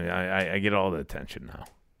unbelievable. I get all the attention now.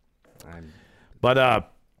 I'm- But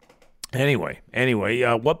anyway,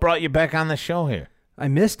 what brought you back on the show here? I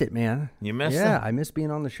missed it, man. You missed it? Yeah, I missed being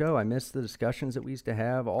on the show. I missed the discussions that we used to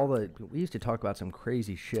have. We used to talk about some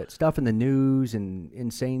crazy shit, stuff in the news and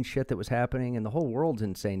insane shit that was happening, and the whole world's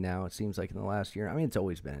insane now. It seems like in the last year. I mean, it's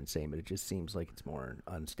always been insane, but it just seems like it's more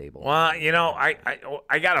unstable. Well, you know,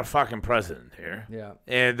 I got a fucking president here. Yeah.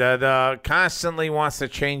 And that constantly wants to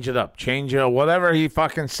change it up. Whatever he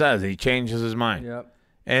fucking says, he changes his mind. Yep.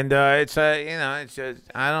 And it's just,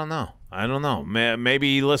 I don't know.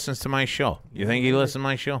 Maybe he listens to my show. You think he listens to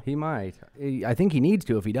my show? He might. I think he needs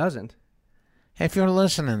to if he doesn't. Hey, if you're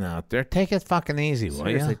listening out there, take it fucking easy, will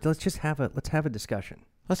Seriously, you? let's have a discussion.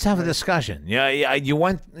 Let's have a discussion. Yeah. You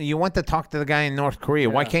went to talk to the guy in North Korea.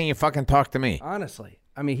 Why can't you fucking talk to me? Honestly.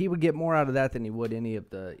 I mean, he would get more out of that than he would any of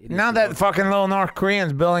the... Now that fucking little North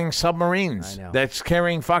Korean's building submarines that's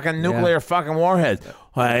carrying fucking nuclear fucking warheads.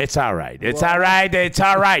 It's all right. It's all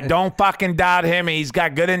right. Don't fucking doubt him. He's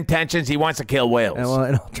got good intentions. He wants to kill whales. And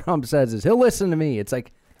all Trump says is, he'll listen to me. It's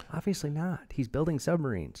like, obviously not. He's building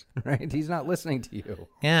submarines, right? He's not listening to you.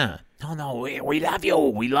 Yeah. No, we love you.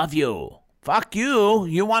 We love you. Fuck you.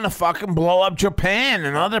 You want to fucking blow up Japan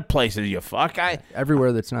and other places, you fuck.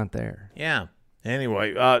 Everywhere that's not there. Yeah.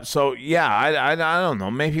 Anyway, I don't know.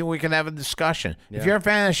 Maybe we can have a discussion. Yeah. If you're a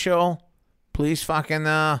fan of the show, please fucking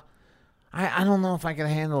I don't know if I can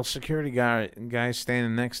handle security guys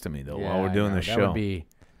standing next to me though while we're doing the show. That would be.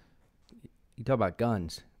 You talk about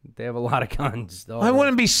guns. They have a lot of guns. I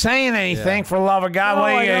wouldn't be saying anything for the love of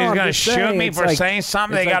God. He's going to shoot me for saying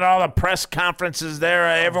something. They got all the press conferences there.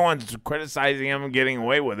 Everyone's criticizing him and getting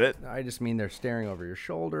away with it. I just mean they're staring over your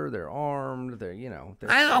shoulder. They're armed. I'm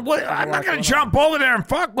not going to jump over there and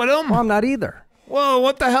fuck with them. Well, I'm not either. Well,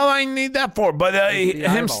 what the hell I need that for? But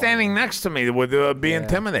him standing next to me would be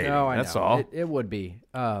intimidating. No, that's all. It would be.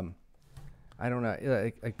 I don't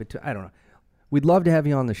know. I don't know. We'd love to have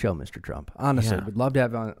you on the show, Mr. Trump. Honestly, we'd love to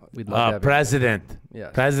have you on. We'd love to have President. You.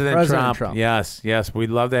 Yes. President Trump. Yes. We'd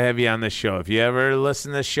love to have you on the show. If you ever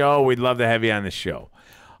listen to the show, we'd love to have you on the show.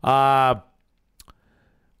 What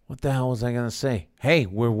the hell was I going to say? Hey,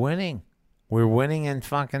 we're winning. We're winning in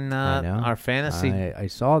fucking our fantasy. I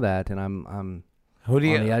saw that, and I'm on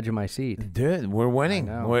the edge of my seat. Dude, we're winning.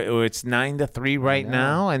 It's 9-3 right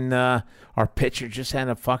now, and our pitcher just had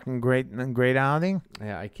a fucking great outing.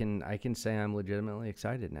 Yeah, I can say I'm legitimately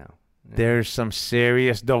excited now. Yeah. There's some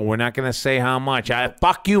serious dough. We're not going to say how much.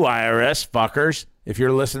 Fuck you, IRS fuckers, if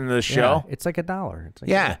you're listening to the show. It's like $1. It's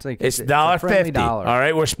 $1.50. All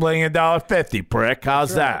right, we're splitting $1.50, prick.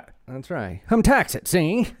 How's that? That's right. Come tax it,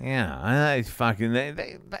 see? Yeah,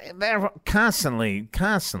 they're constantly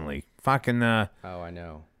fucking. Oh, I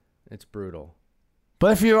know. It's brutal.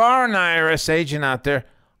 But if you are an IRS agent out there,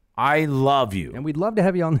 I love you. And we'd love to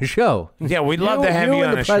have you on the show. Yeah, we'd love to have you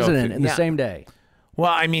on the show. You and the president in the same day.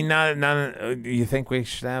 Well, I mean, you think we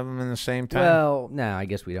should have them in the same time? Well, no, I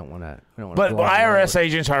guess we don't want to. But IRS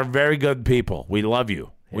agents are very good people. We love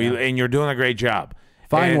you. Yeah. And you're doing a great job.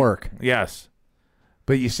 Fine work. Yes.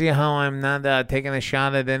 But you see how I'm not taking a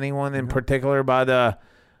shot at anyone in particular about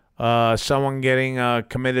someone getting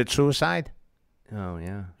committed suicide? Oh,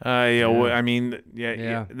 yeah. I mean,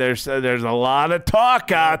 there's a lot of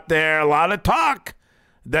talk out there, a lot of talk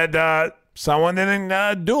that someone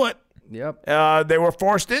didn't do it. Yep. They were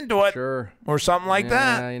forced into it. Sure. Or something like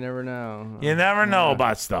that. Yeah, you never know. You never know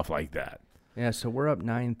about stuff like that. Yeah, so we're up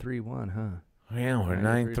 9-3-1, huh? Yeah, we're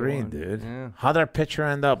 9-3, dude. Yeah. How'd our pitcher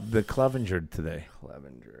end up, the Clevenger, today?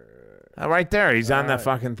 Right there. He's on that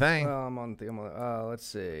fucking thing. Well, I'm on let's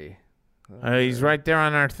see. He's right there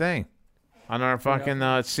on our thing. On our fucking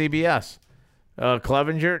CBS.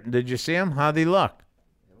 Clevenger, did you see him? How'd he look?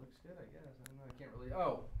 It looks good, I guess. I can't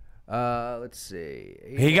really... let's see.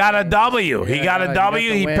 He got a W. He got a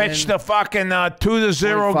W. He pitched the fucking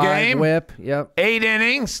 2-0 game. Whip. Yep. 8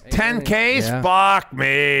 innings, 10 Ks. Yeah. Fuck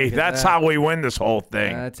me. That's how we win this whole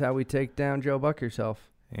thing. That's how we take down Joe Buck yourself.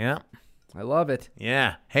 Yeah. I love it.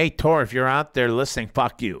 Yeah. Hey, Tor, if you're out there listening,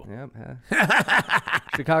 fuck you. Yep.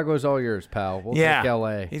 Chicago's all yours, pal. We'll take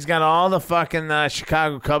L.A. He's got all the fucking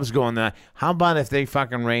Chicago Cubs going there. How about if they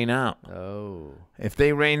fucking rain out? Oh. If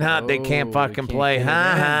they rain out, they can't fucking play.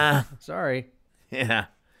 Ha. Sorry. Yeah.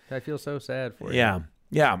 I feel so sad for you. Yeah.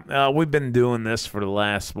 Yeah. We've been doing this for the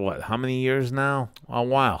last, how many years now? A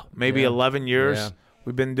while. Maybe 11 years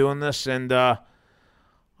we've been doing this. And,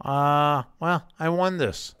 I won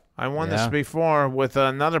this. I won this before with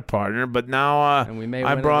another partner, but now and we may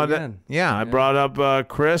win it again. I brought up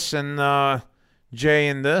Chris and Jay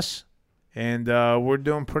in this, and we're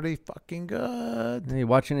doing pretty fucking good. Are you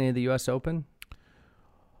watching any of the U.S. Open?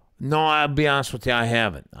 No, I'll be honest with you, I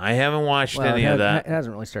haven't. I haven't watched Well, any of that. It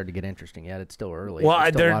hasn't really started to get interesting yet. It's still early. Well,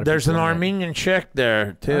 There's still a lot of there's an people in it. Armenian chick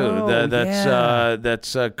there too. Oh,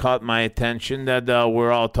 That's caught my attention. That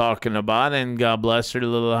we're all talking about, and God bless her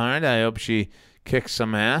little heart. I hope she kicks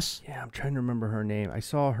some ass. Yeah, I'm trying to remember her name. I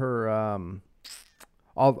saw her.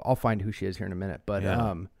 I'll find who she is here in a minute. But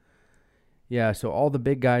yeah. So all the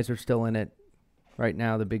big guys are still in it right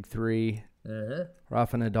now. The big three: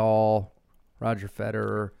 Rafa Nadal, Roger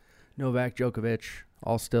Federer, Novak Djokovic.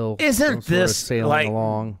 All still Isn't sort of this sailing like?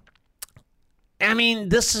 along? I mean,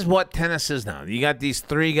 this is what tennis is now. You got these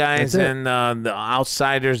three guys That's it. and the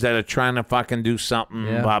outsiders that are trying to fucking do something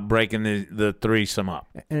about breaking the threesome up.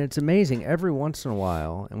 And it's amazing every once in a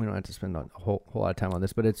while, and we don't have to spend a whole lot of time on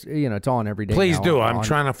this, but it's it's on every day. Please now do. on- I'm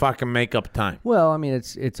trying to fucking make up time. Well, I mean,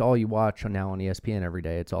 it's all you watch now on ESPN every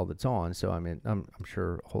day. It's all that's on. So I mean, I'm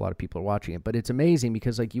sure a whole lot of people are watching it, but it's amazing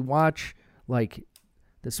because like you watch like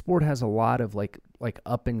the sport has a lot of like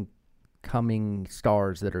up and coming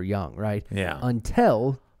stars that are young, right? Yeah.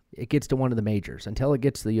 Until it gets to one of the majors, until it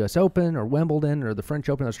gets to the U.S. Open or Wimbledon or the French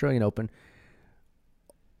Open, Australian Open.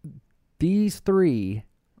 These three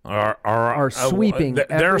are sweeping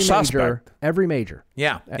they're a suspect. every major.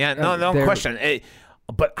 Yeah, no they're- question.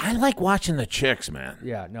 But I like watching the chicks, man.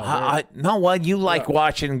 Yeah, no, no. Well, you like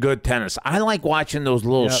watching good tennis. I like watching those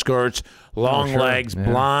little Yep. skirts, long sure. legs, Yeah.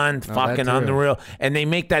 blonde, No, fucking that too. unreal, and they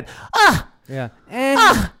make that Yeah,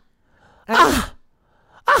 and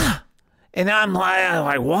and I'm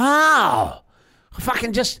like, wow,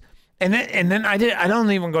 fucking just. And then I don't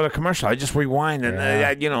even go to commercial. I just rewind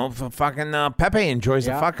and fucking Pepe enjoys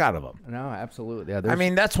the fuck out of them. no, absolutely. Yeah, I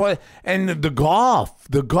mean, that's what. And the golf.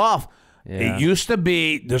 Yeah. It used to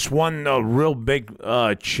be this one real big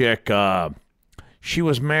chick. She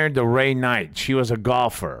was married to Ray Knight. She was a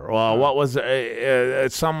golfer. What was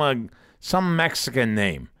some Mexican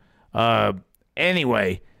name?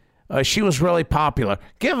 Anyway, she was really popular.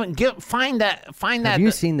 Find that. have you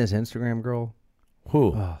seen this Instagram girl?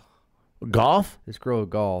 Who? Golf? This girl who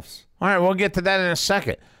golfs. All right, we'll get to that in a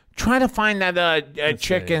second. Try to find that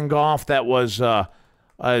chick in golf that was a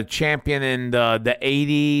champion in the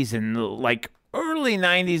 80s and like early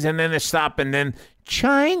 90s, and then it stopped, and then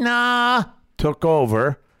China took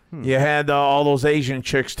over. You had all those Asian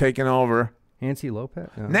chicks taking over. Nancy Lopez?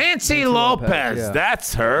 No. Nancy Lopez, yeah.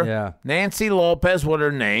 that's her. Yeah. Nancy Lopez, what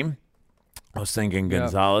her name? I was thinking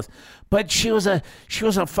Gonzalez, but she was a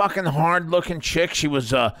fucking hard looking chick. She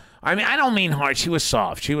was I mean, I don't mean hard. She was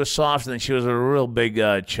soft. She was soft, and she was a real big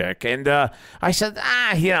chick. And I said,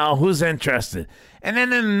 who's interested? And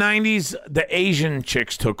then in the 90s, the Asian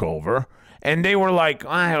chicks took over, and they were like,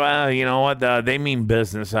 well, you know what? They mean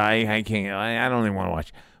business. I can't. I don't even want to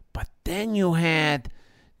watch. But then you had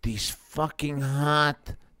these fucking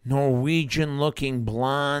hot Norwegian-looking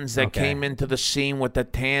blondes that came into the scene with the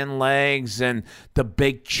tan legs and the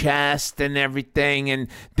big chest and everything, and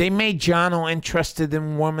they made Jono interested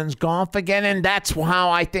in women's golf again, and that's how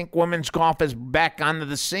I think women's golf is back onto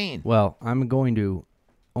the scene. Well, I'm going to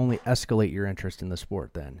only escalate your interest in the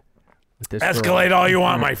sport then. With this Escalate girl. all you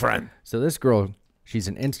want, my friend. So this girl, she's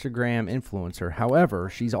an Instagram influencer. However,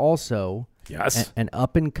 she's also Yes. an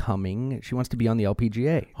up-and-coming. She wants to be on the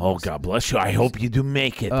LPGA. Oh, God bless you. I hope you do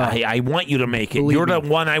make it. I want you to make it. believe You're the me.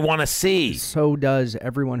 one I want to see. So does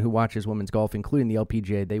everyone who watches women's golf, including the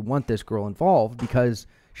LPGA. They want this girl involved because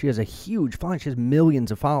she has a huge following. She has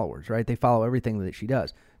millions of followers, right? They follow everything that she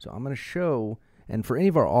does. So I'm going to show, and for any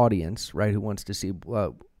of our audience, right, who wants to see,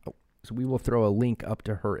 so we will throw a link up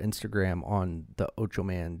to her Instagram on the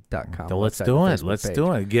ochoman.com. So let's website, do it. Facebook Let's page.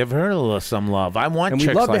 do it. Give her some love. I want And chicks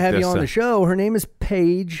we'd love like to have this. you on the show. Her name is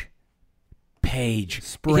Paige Paige.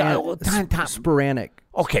 Sporanic.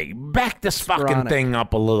 Okay, back this fucking Sporanic. thing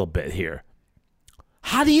up a little bit here.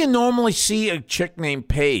 How do you normally see a chick named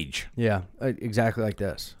Paige? Yeah, exactly like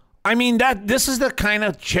this. I mean, this is the kind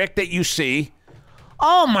of chick that you see.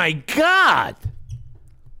 Oh, my God.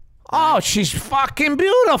 Oh, she's fucking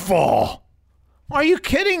beautiful. Are you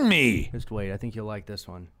kidding me? Just wait. I think you'll like this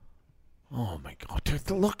one. Oh, my God. Dude,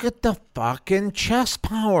 look at the fucking chest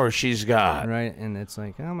power she's got. Right? And it's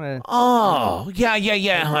like, I'm going to Oh, yeah,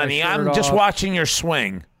 my honey. I'm shirt just off. watching your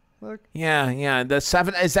swing. look. Yeah. The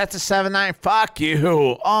 7, is that the 7-9? Fuck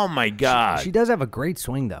you. Oh, my God. She does have a great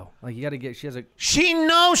swing, though. Like, you got to get, she has a, She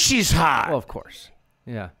knows she's hot. well, of course.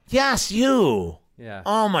 Yeah. Yes, you. Yeah.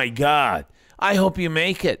 Oh, my God. I hope you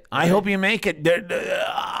make it. I hope you make it.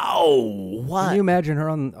 Oh, what? Can you imagine her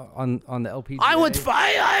on the LPGA? I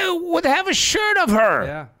would have a shirt of her.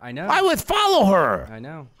 Yeah, I know. I would follow her. I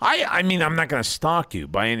know. I mean, I'm not going to stalk you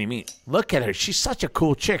by any means. Look at her. She's such a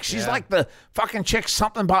cool chick. She's like the fucking chick,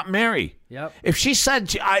 Something About Mary. Yep. If she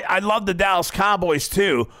said, I love the Dallas Cowboys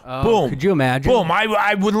too, boom. Could you imagine? Boom.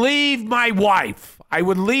 I would leave my wife. I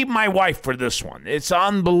would leave my wife for this one. It's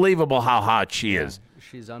unbelievable how hot she is.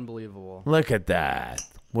 She's unbelievable. Look at that.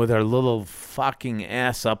 With her little fucking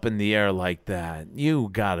ass up in the air like that. You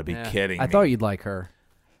got to be kidding me. I thought you'd like her.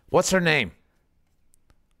 What's her name?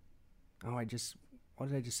 Oh, what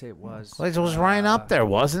did I just say it was? It was right up there,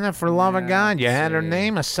 wasn't it? For the love of God. You had her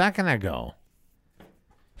name a second ago.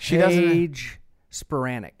 She doesn't. Paige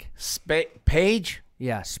Spiranek. Paige?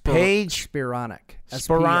 Yeah, Paige Spiranek.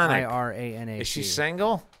 Spiranek. Spiranek. Is she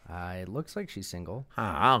single? It looks like she's single.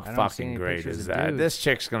 How don't see fucking any great pictures is of that? dudes. This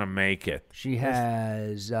chick's going to make it. She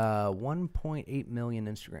has 1.8 million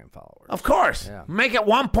Instagram followers. Of course. Yeah. Make it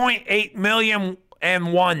 1.8 million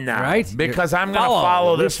and one now. Right? Because I'm going to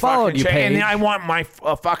follow this followed fucking you, chick. And Paige. I want my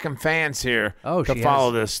fucking fans here Oh, to she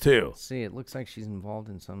follow has- this too. See, it looks like she's involved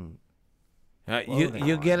in some.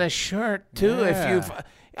 You get a shirt too if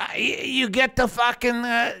you get to fucking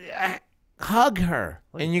hug her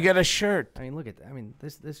and you get a shirt. I mean, look at that. I mean,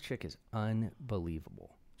 this chick is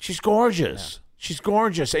unbelievable. She's gorgeous. Yeah. She's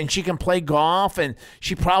gorgeous, and she can play golf, and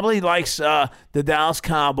she probably likes the Dallas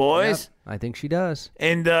Cowboys. Yep, I think she does.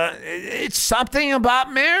 And it's Something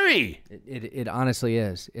About Mary. It honestly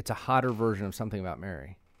is. It's a hotter version of Something About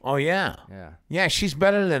Mary. Oh yeah, yeah. She's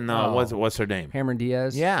better than what's her name? Cameron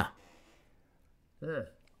Diaz. Yeah.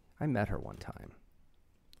 I met her one time.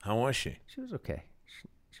 How was she? She was okay.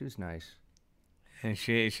 She was nice. And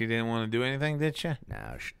she didn't want to do anything, did she?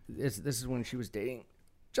 No, this is when she was dating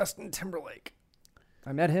Justin Timberlake.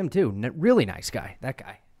 I met him too. Really nice guy. That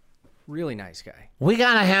guy. Really nice guy. We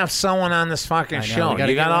gotta have someone on this fucking show.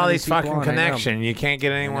 You got all these fucking connections. You can't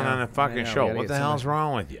get anyone on the fucking show. What the hell's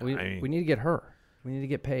wrong with you? We need to get her. We need to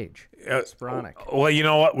get Paige Spiranek. Well, you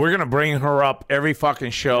know what? We're gonna bring her up every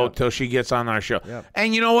fucking show till she gets on our show. Yep.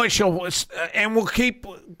 And you know what? We'll keep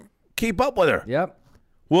up with her. Yep.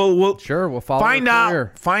 We'll follow her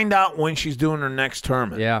career. Find out when she's doing her next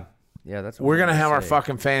tournament. Yeah. Yeah, that's what we're gonna have our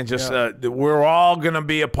fucking fans we're all gonna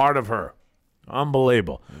be a part of her.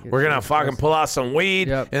 Unbelievable. We're gonna fucking pull out some weed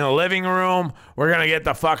in the living room. We're gonna get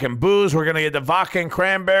the fucking booze. We're gonna get the vodka and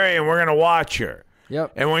cranberry, and we're gonna watch her.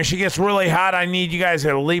 Yep. And when she gets really hot, I need you guys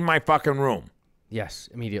to leave my fucking room. Yes,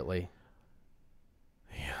 immediately.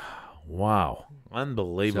 Yeah. Wow.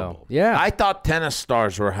 Unbelievable. So, I thought tennis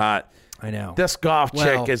stars were hot. I know. This golf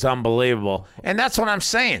chick is unbelievable. And that's what I'm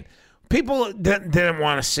saying. People didn't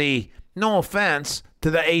want to see, no offense to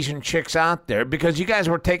the Asian chicks out there, because you guys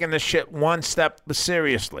were taking this shit one step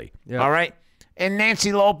seriously. Yep. All right? And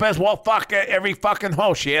Nancy Lopez, well, fuck every fucking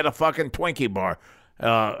host. She had a fucking Twinkie bar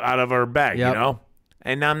out of her bag, you know?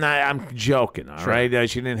 And I'm joking, all right?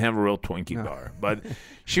 She didn't have a real Twinkie bar. But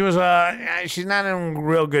she was, she's not in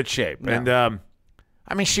real good shape. No. And,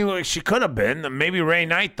 I mean, she could have been. Maybe Ray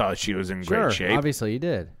Knight thought she was in great shape. Obviously, he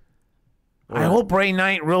did. I hope Ray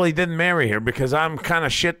Knight really didn't marry her, because I'm kind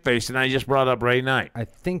of shit-faced and I just brought up Ray Knight. I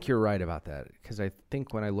think you're right about that, because I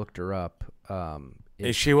think when I looked her up,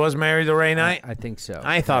 she was married to Ray Knight? I think so.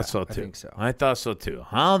 I thought so, too. I think so. I thought so, too.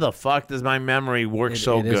 How the fuck does my memory work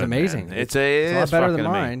so good? It is amazing. Man? It's a lot better than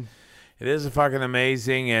mine. It is fucking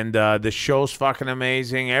amazing, and the show's fucking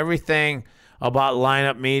amazing. Everything about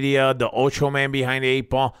Lineup Media, the Ocho Man behind the 8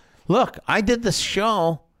 Ball. Look, I did this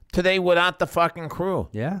show today without the fucking crew.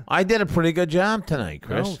 Yeah. I did a pretty good job tonight,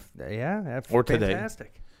 Chris. Or today.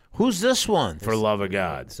 Fantastic. Who's this one, for love of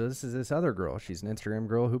God? So this is this other girl. She's an Instagram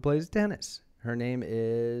girl who plays tennis. Her name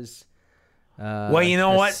is well, you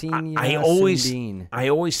know what? I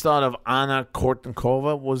always thought of Anna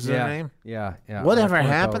Kournikova was her name. Yeah. Whatever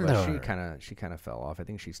happened to her? She kind of fell off. I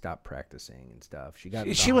think she stopped practicing and stuff.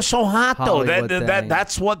 She was so hot though.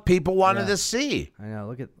 That's what people wanted to see. I know.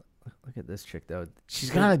 Look at this chick though.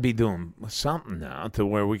 She's got to be doing something now to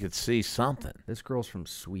where we could see something. This girl's from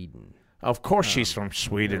Sweden. Of course she's from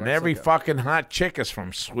Sweden. Every fucking hot chick is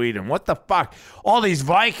from Sweden. What the fuck? All these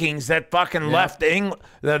Vikings that fucking left England,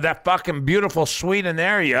 that fucking beautiful Sweden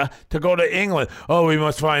area to go to England. Oh, we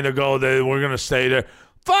must find a girl there. We're going to stay there.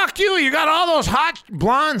 Fuck you. You got all those hot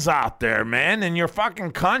blondes out there, man, in your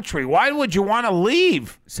fucking country. Why would you want to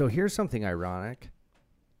leave? So here's something ironic.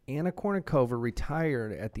 Anna Kournikova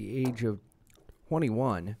retired at the age of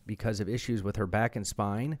 21 because of issues with her back and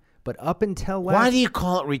spine. But up until last... Why do you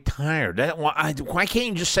call it retired? Why can't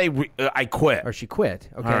you just say I quit? Or she quit.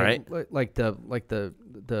 Okay. All right. Like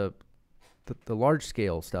the the large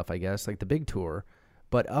scale stuff, I guess, like the big tour.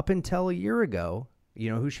 But up until a year ago, you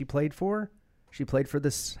know who she played for? She played for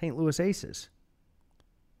the St. Louis Aces.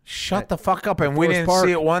 Shut the fuck up. And we Forest didn't Park.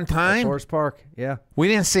 see it one At time? Forest Park, yeah. We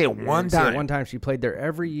didn't see it We one didn't see it time. one time. She played there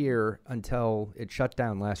every year until it shut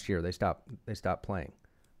down last year. They stopped playing.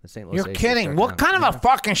 The St. Louis You're Aces kidding. shut What down. kind of a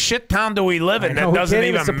fucking shit town do we live in I that know, we doesn't can't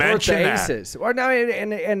even support mention the that? Aces. Or, no,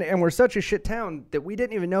 and we're such a shit town that we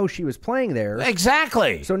didn't even know she was playing there.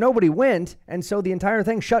 Exactly. So nobody went, and so the entire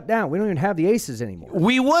thing shut down. We don't even have the Aces anymore.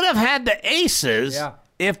 We would have had the Aces Yeah.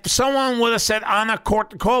 if someone would have said Anna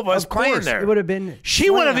Kournikova is Of playing course, there. it would have been. She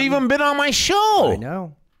would have slammed. even been on my show.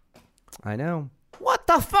 I know. What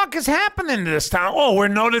the fuck is happening to this town? Oh, we're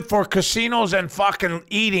noted for casinos and fucking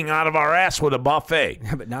eating out of our ass with a buffet.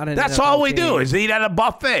 Yeah, but not an That's NFL all we do team. is eat at a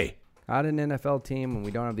buffet. Not an NFL team, and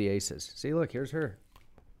we don't have the Aces. See, look, here's her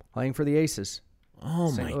playing for the Aces.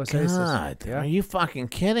 Oh St. my Louis Aces. God. Yeah. Are you fucking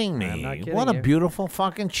kidding me? I'm not kidding what a you. beautiful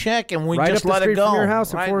fucking chick, and we Right just up the let it street go. from your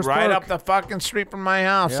house in right Forest right Park. up the fucking street from my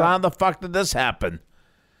house. Yeah. How the fuck did this happen?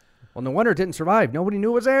 Well, no wonder it didn't survive. Nobody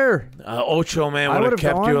knew it was there. Ocho Man I would have would've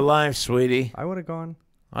kept gone. you alive, sweetie. I would have gone.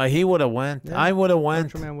 He would have went. Yeah. I would have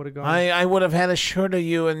went. Ocho Man would have gone. I would have had a shirt of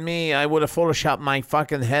you and me. I would have photoshopped my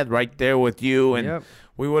fucking head right there with you, and Yep.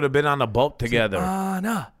 we would have been on a boat together.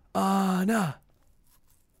 Anna.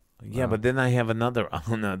 Yeah, but then I have another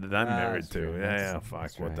Anna that I'm married that's to. true. Yeah,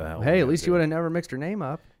 fuck. What the hell? Hey, at least you would have never mixed her name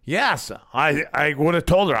up. Yes, I would have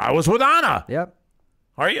told her I was with Anna. Yep.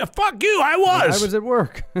 Are you? Fuck you. I was. I was at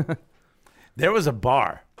work. There was a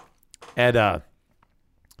bar at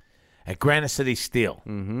Granite City Steel.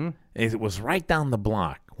 Mm-hmm. It was right down the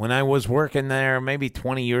block. When I was working there maybe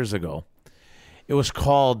 20 years ago, it was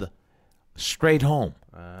called Straight Home.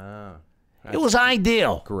 It was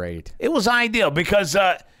ideal. Great. It was ideal because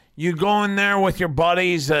you go in there with your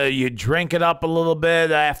buddies, you drink it up a little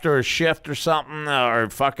bit after a shift or something, or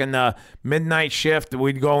fucking midnight shift.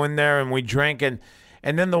 We'd go in there and we'd drink, and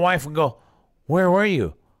then the wife would go, "Where were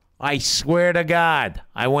you?" I swear to God,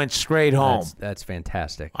 I went straight home. That's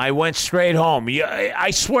fantastic. I went straight home.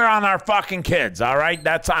 I swear on our fucking kids, all right?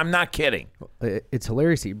 I'm not kidding. It's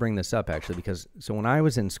hilarious that you bring this up, actually, because so when I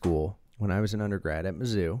was in school, when I was an undergrad at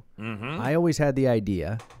Mizzou, I always had the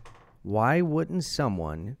idea, why wouldn't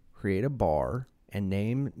someone create a bar and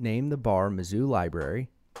name the bar Mizzou Library,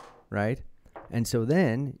 right? And so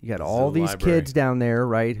then you got all these Library. kids down there,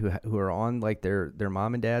 right, who are on like their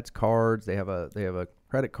mom and dad's cards. They have a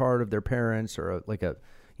credit card of their parents, or like the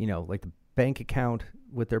bank account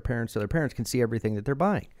with their parents, so their parents can see everything that they're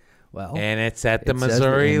buying. Well, And it's at the it says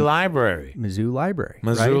Missouri in Library. Mizzou Library.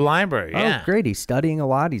 Mizzou right? Library, yeah. Oh, great. He's studying a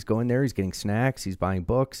lot. He's going there. He's getting snacks. He's buying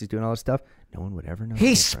books. He's doing all this stuff. No one would ever know.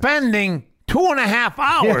 He's spending 2.5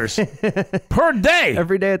 hours per day.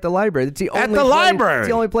 every day at the library. It's the At only the place, library. It's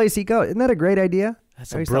the only place he goes. Isn't that a great idea?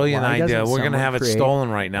 That's I a always thought, brilliant why idea. doesn't We're going to someone have it create- stolen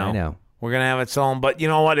right now. I know. We're going to have it stolen. But you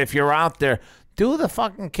know what? If you're out there, do the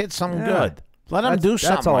fucking kids something Yeah. good. Let them do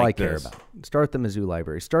something That's all like I care this. about. Start the Mizzou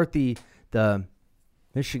Library. Start the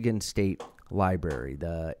Michigan State Library,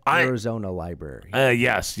 the Arizona Library.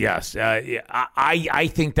 Yes. Yeah, I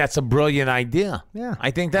think that's a brilliant idea. Yeah.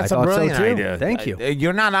 I think that's I a thought so, brilliant too. idea. Thank you.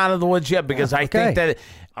 You're not out of the woods yet because I think okay.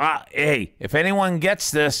 that, hey, if anyone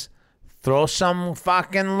gets this, throw some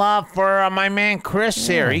fucking love for my man Chris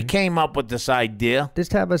here. He came up with this idea.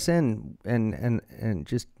 Just have us in and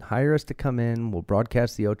just hire us to come in. We'll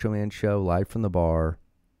broadcast the Ocho Man Show live from the bar.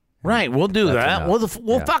 Right, we'll do that. enough.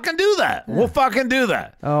 We'll Yeah. fucking do that. We'll fucking do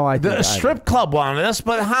that. Oh, The strip club wanted us,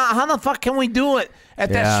 but how the fuck can we do it at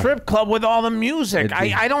that Yeah. strip club with all the music? It'd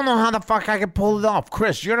be- I don't know how the fuck I could pull it off.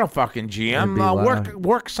 Chris, you're the fucking GM. It'd be loud.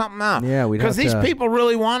 Work something out. Yeah, we'd because have these to- people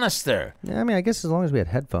really want us there. Yeah, I mean, I guess as long as we had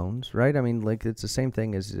headphones, right? I mean, like it's the same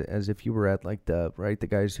thing as if you were at like the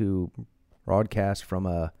guys who broadcast from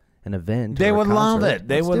an event. They or a would love concert. it.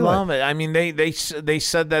 They Let's would do love it. I mean, they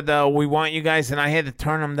said that we want you guys, and I had to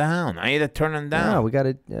turn them down. Yeah, down. we got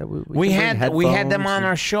to. We had them headphones on and-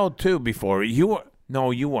 our show too before. You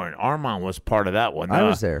weren't. Armand was part of that one. I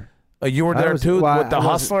was there. You were I there was- too well, with the I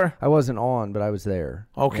wasn't- Hustler. I wasn't on, but I was there.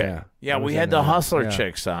 Okay. Yeah, I we was had in the there. Hustler Yeah.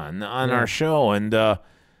 chicks on Yeah. our show, and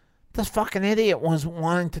this fucking idiot was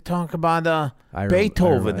wanting to talk about I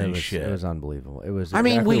Beethoven remember, and shit. It was unbelievable. It was. I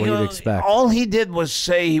mean, exactly what you'd expect. all he did was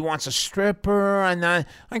say he wants a stripper, and I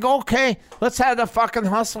go, okay, let's have the fucking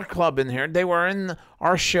Hustler Club in here. They were in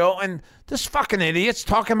our show, and this fucking idiot's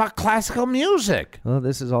talking about classical music. Well,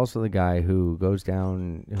 this is also the guy who goes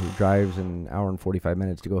down, who drives an hour and 45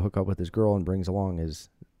 minutes to go hook up with his girl and brings along his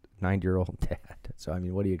 9-year-old dad. So, I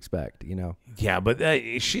mean, what do you expect, you know? Yeah, but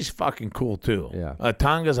she's fucking cool, too. Yeah.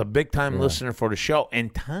 Tonga's a big-time listener for the show,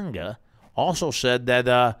 and Tonga also said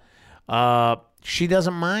that She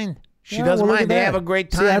doesn't mind. She Yeah, doesn't well, look mind. at They that. have a great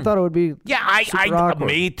time. See, I thought it would be super awkward.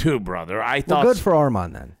 Me too, brother. I Well, thought good for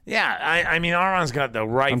Armand then. Yeah, I mean, Arman's got the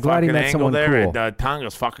right I'm glad he fucking met angle someone there, cool. and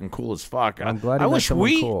Tonga's fucking cool as fuck. I'm glad he I met wish someone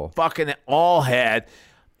we cool. fucking all had,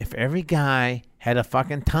 if every guy had a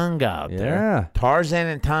fucking Tonga out Yeah. there, Tarzan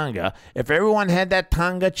and Tonga, if everyone had that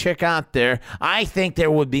Tonga chick out there, I think there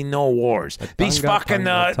would be no wars. These fucking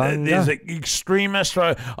these extremists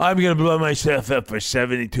are, I'm going to blow myself up for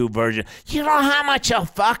 72 virgins. You know how much a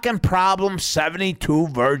fucking problem 72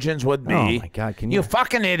 virgins would be? Oh, my God. Can You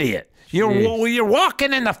fucking idiot. You're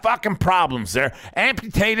walking into fucking problems there.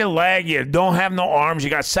 Amputated leg, you don't have no arms, you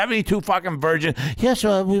got 72 fucking virgins. Yes,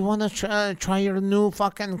 we want to try your new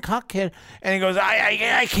fucking cuck here. And he goes,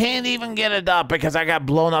 I can't even get it up because I got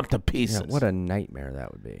blown up to pieces. Yeah, what a nightmare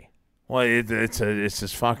that would be. Well, it's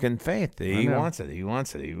his fucking faith. He wants it. He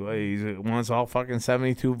wants it. He wants all fucking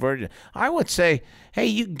 72 virgins. I would say, hey,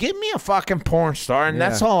 you give me a fucking porn star, and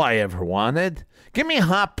that's all I ever wanted. Give me a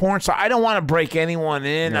hot porn star. I don't want to break anyone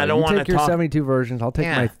in. I don't want to take your talk. 72 versions. I'll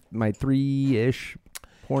take my 3-ish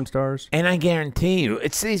porn stars. And I guarantee you,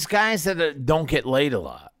 it's these guys that don't get laid a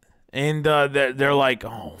lot. And they're like,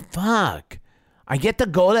 oh, fuck. I get to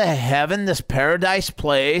go to heaven, this paradise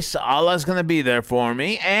place. Allah's going to be there for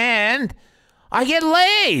me. And I get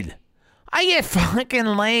laid. I get fucking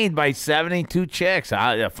laid by 72 chicks.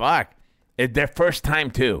 Fuck. Their first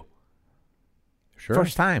time, too. Sure.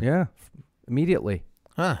 First time. Yeah. Immediately.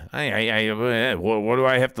 Huh. What do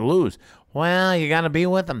I have to lose? Well, you got to be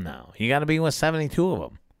with them now. You got to be with 72 of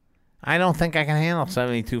them. I don't think I can handle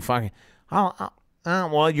 72 fucking.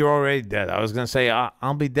 Well, you're already dead. I was going to say,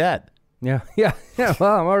 I'll be dead. Yeah. Well,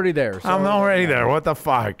 I'm already there. So I'm already there. What the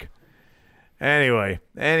fuck? Anyway,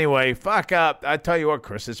 fuck up. I tell you what,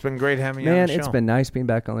 Chris, it's been great having you on the show. Man, it's been nice being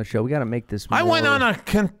back on the show. We got to make this more... I went on a,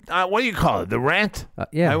 what do you call it, the rant?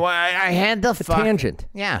 Yeah. I had to tangent.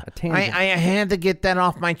 Yeah. A tangent. I had to get that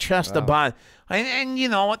off my chest about... And you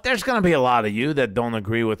know what? There's going to be a lot of you that don't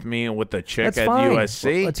agree with me and with the chick That's at fine.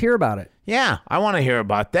 USC. Let's hear about it. Yeah, I want to hear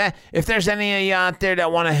about that. If there's any of you out there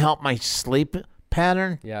that want to help my sleep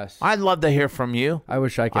pattern, Yes. I'd love to hear from you. I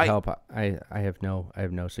wish I could help. I have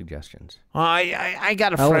no suggestions. I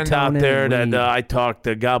got a friend out there that I talked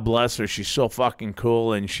to. God bless her. She's so fucking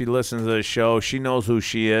cool, and she listens to the show. She knows who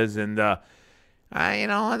she is, and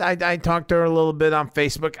I talked to her a little bit on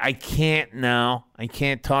Facebook. I can't now. I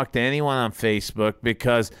can't talk to anyone on Facebook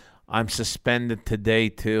because I'm suspended today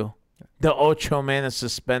too. The Ocho Man is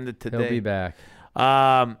suspended today. He'll be back.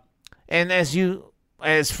 And as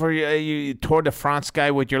for you Tour de France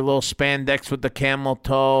guy with your little spandex with the camel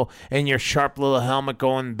toe and your sharp little helmet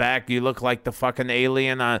going back, you look like the fucking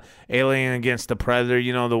alien against the Predator.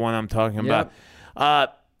 You know the one I'm talking about.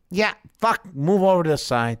 Move over to the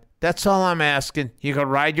side. That's all I'm asking. You can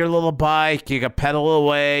ride your little bike. You can pedal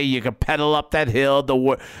away. You can pedal up that hill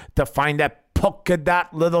to find that polka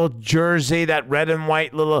dot little jersey, that red and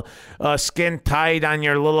white little skin tight on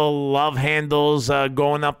your little love handles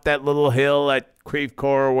going up that little hill at Creve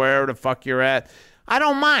Coeur or wherever the fuck you're at. I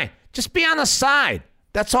don't mind. Just be on the side.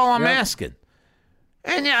 That's all I'm asking.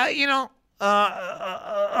 And,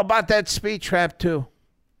 about that speed trap, too.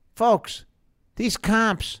 Folks, these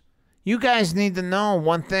cops, you guys need to know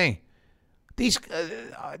one thing.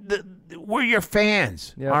 We're your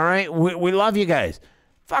fans, all right? We love you guys.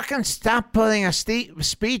 Fucking stop putting a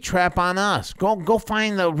speed trap on us. Go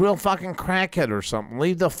find the real fucking crackhead or something.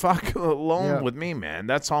 Leave the fuck alone with me, man.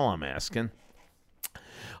 That's all I'm asking.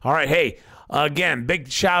 All right, hey, again, big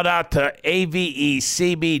shout out to AVECBD.com.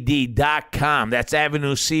 That's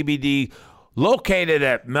Avenue CBD, located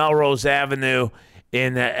at Melrose Avenue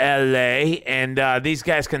in L.A., and these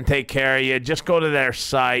guys can take care of you. Just go to their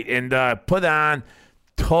site and put on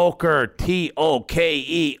Toker,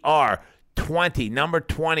 Toker 20, number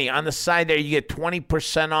 20. On the side there, you get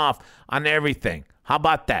 20% off on everything. How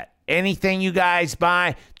about that? Anything you guys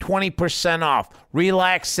buy, 20% off.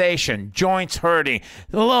 Relaxation, joints hurting,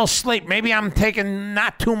 a little sleep. Maybe I'm taking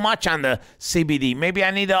not too much on the CBD. Maybe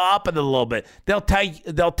I need to up it a little bit. They'll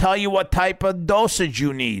tell you what type of dosage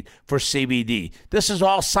you need for CBD. This is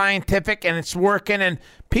all scientific and it's working. And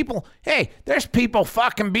people, there's people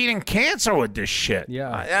fucking beating cancer with this shit.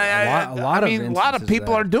 Yeah, a lot of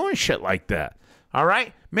people are doing shit like that. All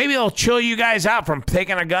right? Maybe it'll chill you guys out from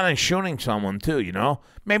taking a gun and shooting someone too, you know?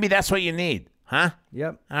 Maybe that's what you need, huh?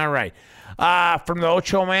 Yep. All right. From the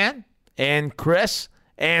Ocho Man and Chris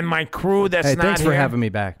and my crew that's not here. Thanks for having me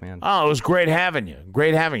back, man. Oh, it was great having you.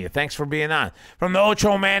 Great having you. Thanks for being on. From the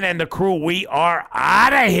Ocho Man and the crew, we are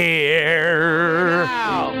out of here.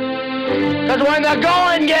 Because when the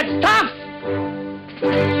going gets tough,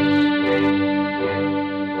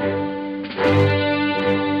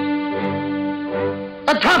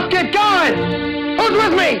 tough get going. Who's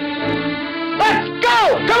with me? Let's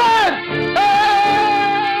go! Come on!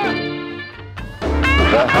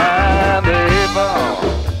 Behind the eight ball,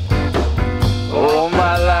 all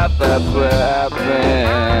my life that's where I've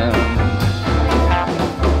been.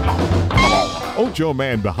 Ocho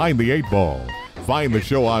Man Behind the Eight Ball. Find the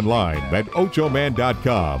show online at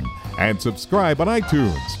ochoman.com and subscribe on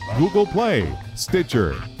iTunes, Google Play,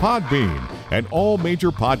 Stitcher, Podbean, and all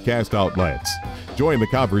major podcast outlets. Join the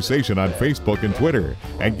conversation on Facebook and Twitter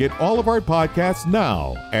and get all of our podcasts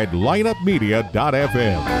now at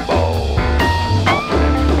lineupmedia.fm.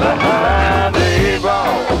 Behind the eight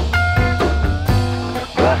ball,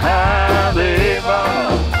 behind the eight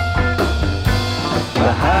ball,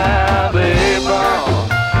 behind the eight ball,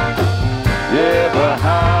 yeah,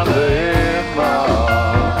 behind the eight ball.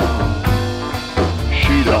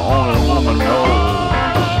 She the only woman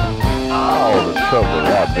knows all the trouble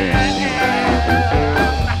I've been in.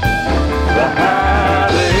 Behind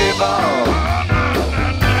the eight ball,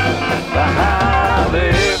 behind the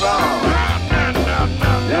eight ball.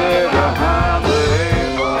 Yeah, behind the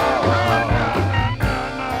eight ball,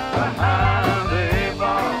 behind the eight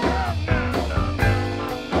ball,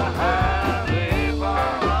 behind the eight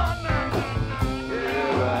ball, yeah,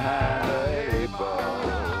 behind the eight ball.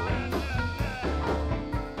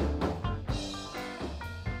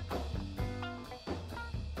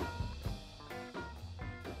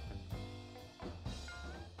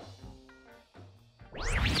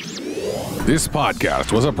 This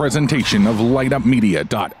podcast was a presentation of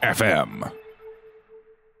lineupmedia.fm.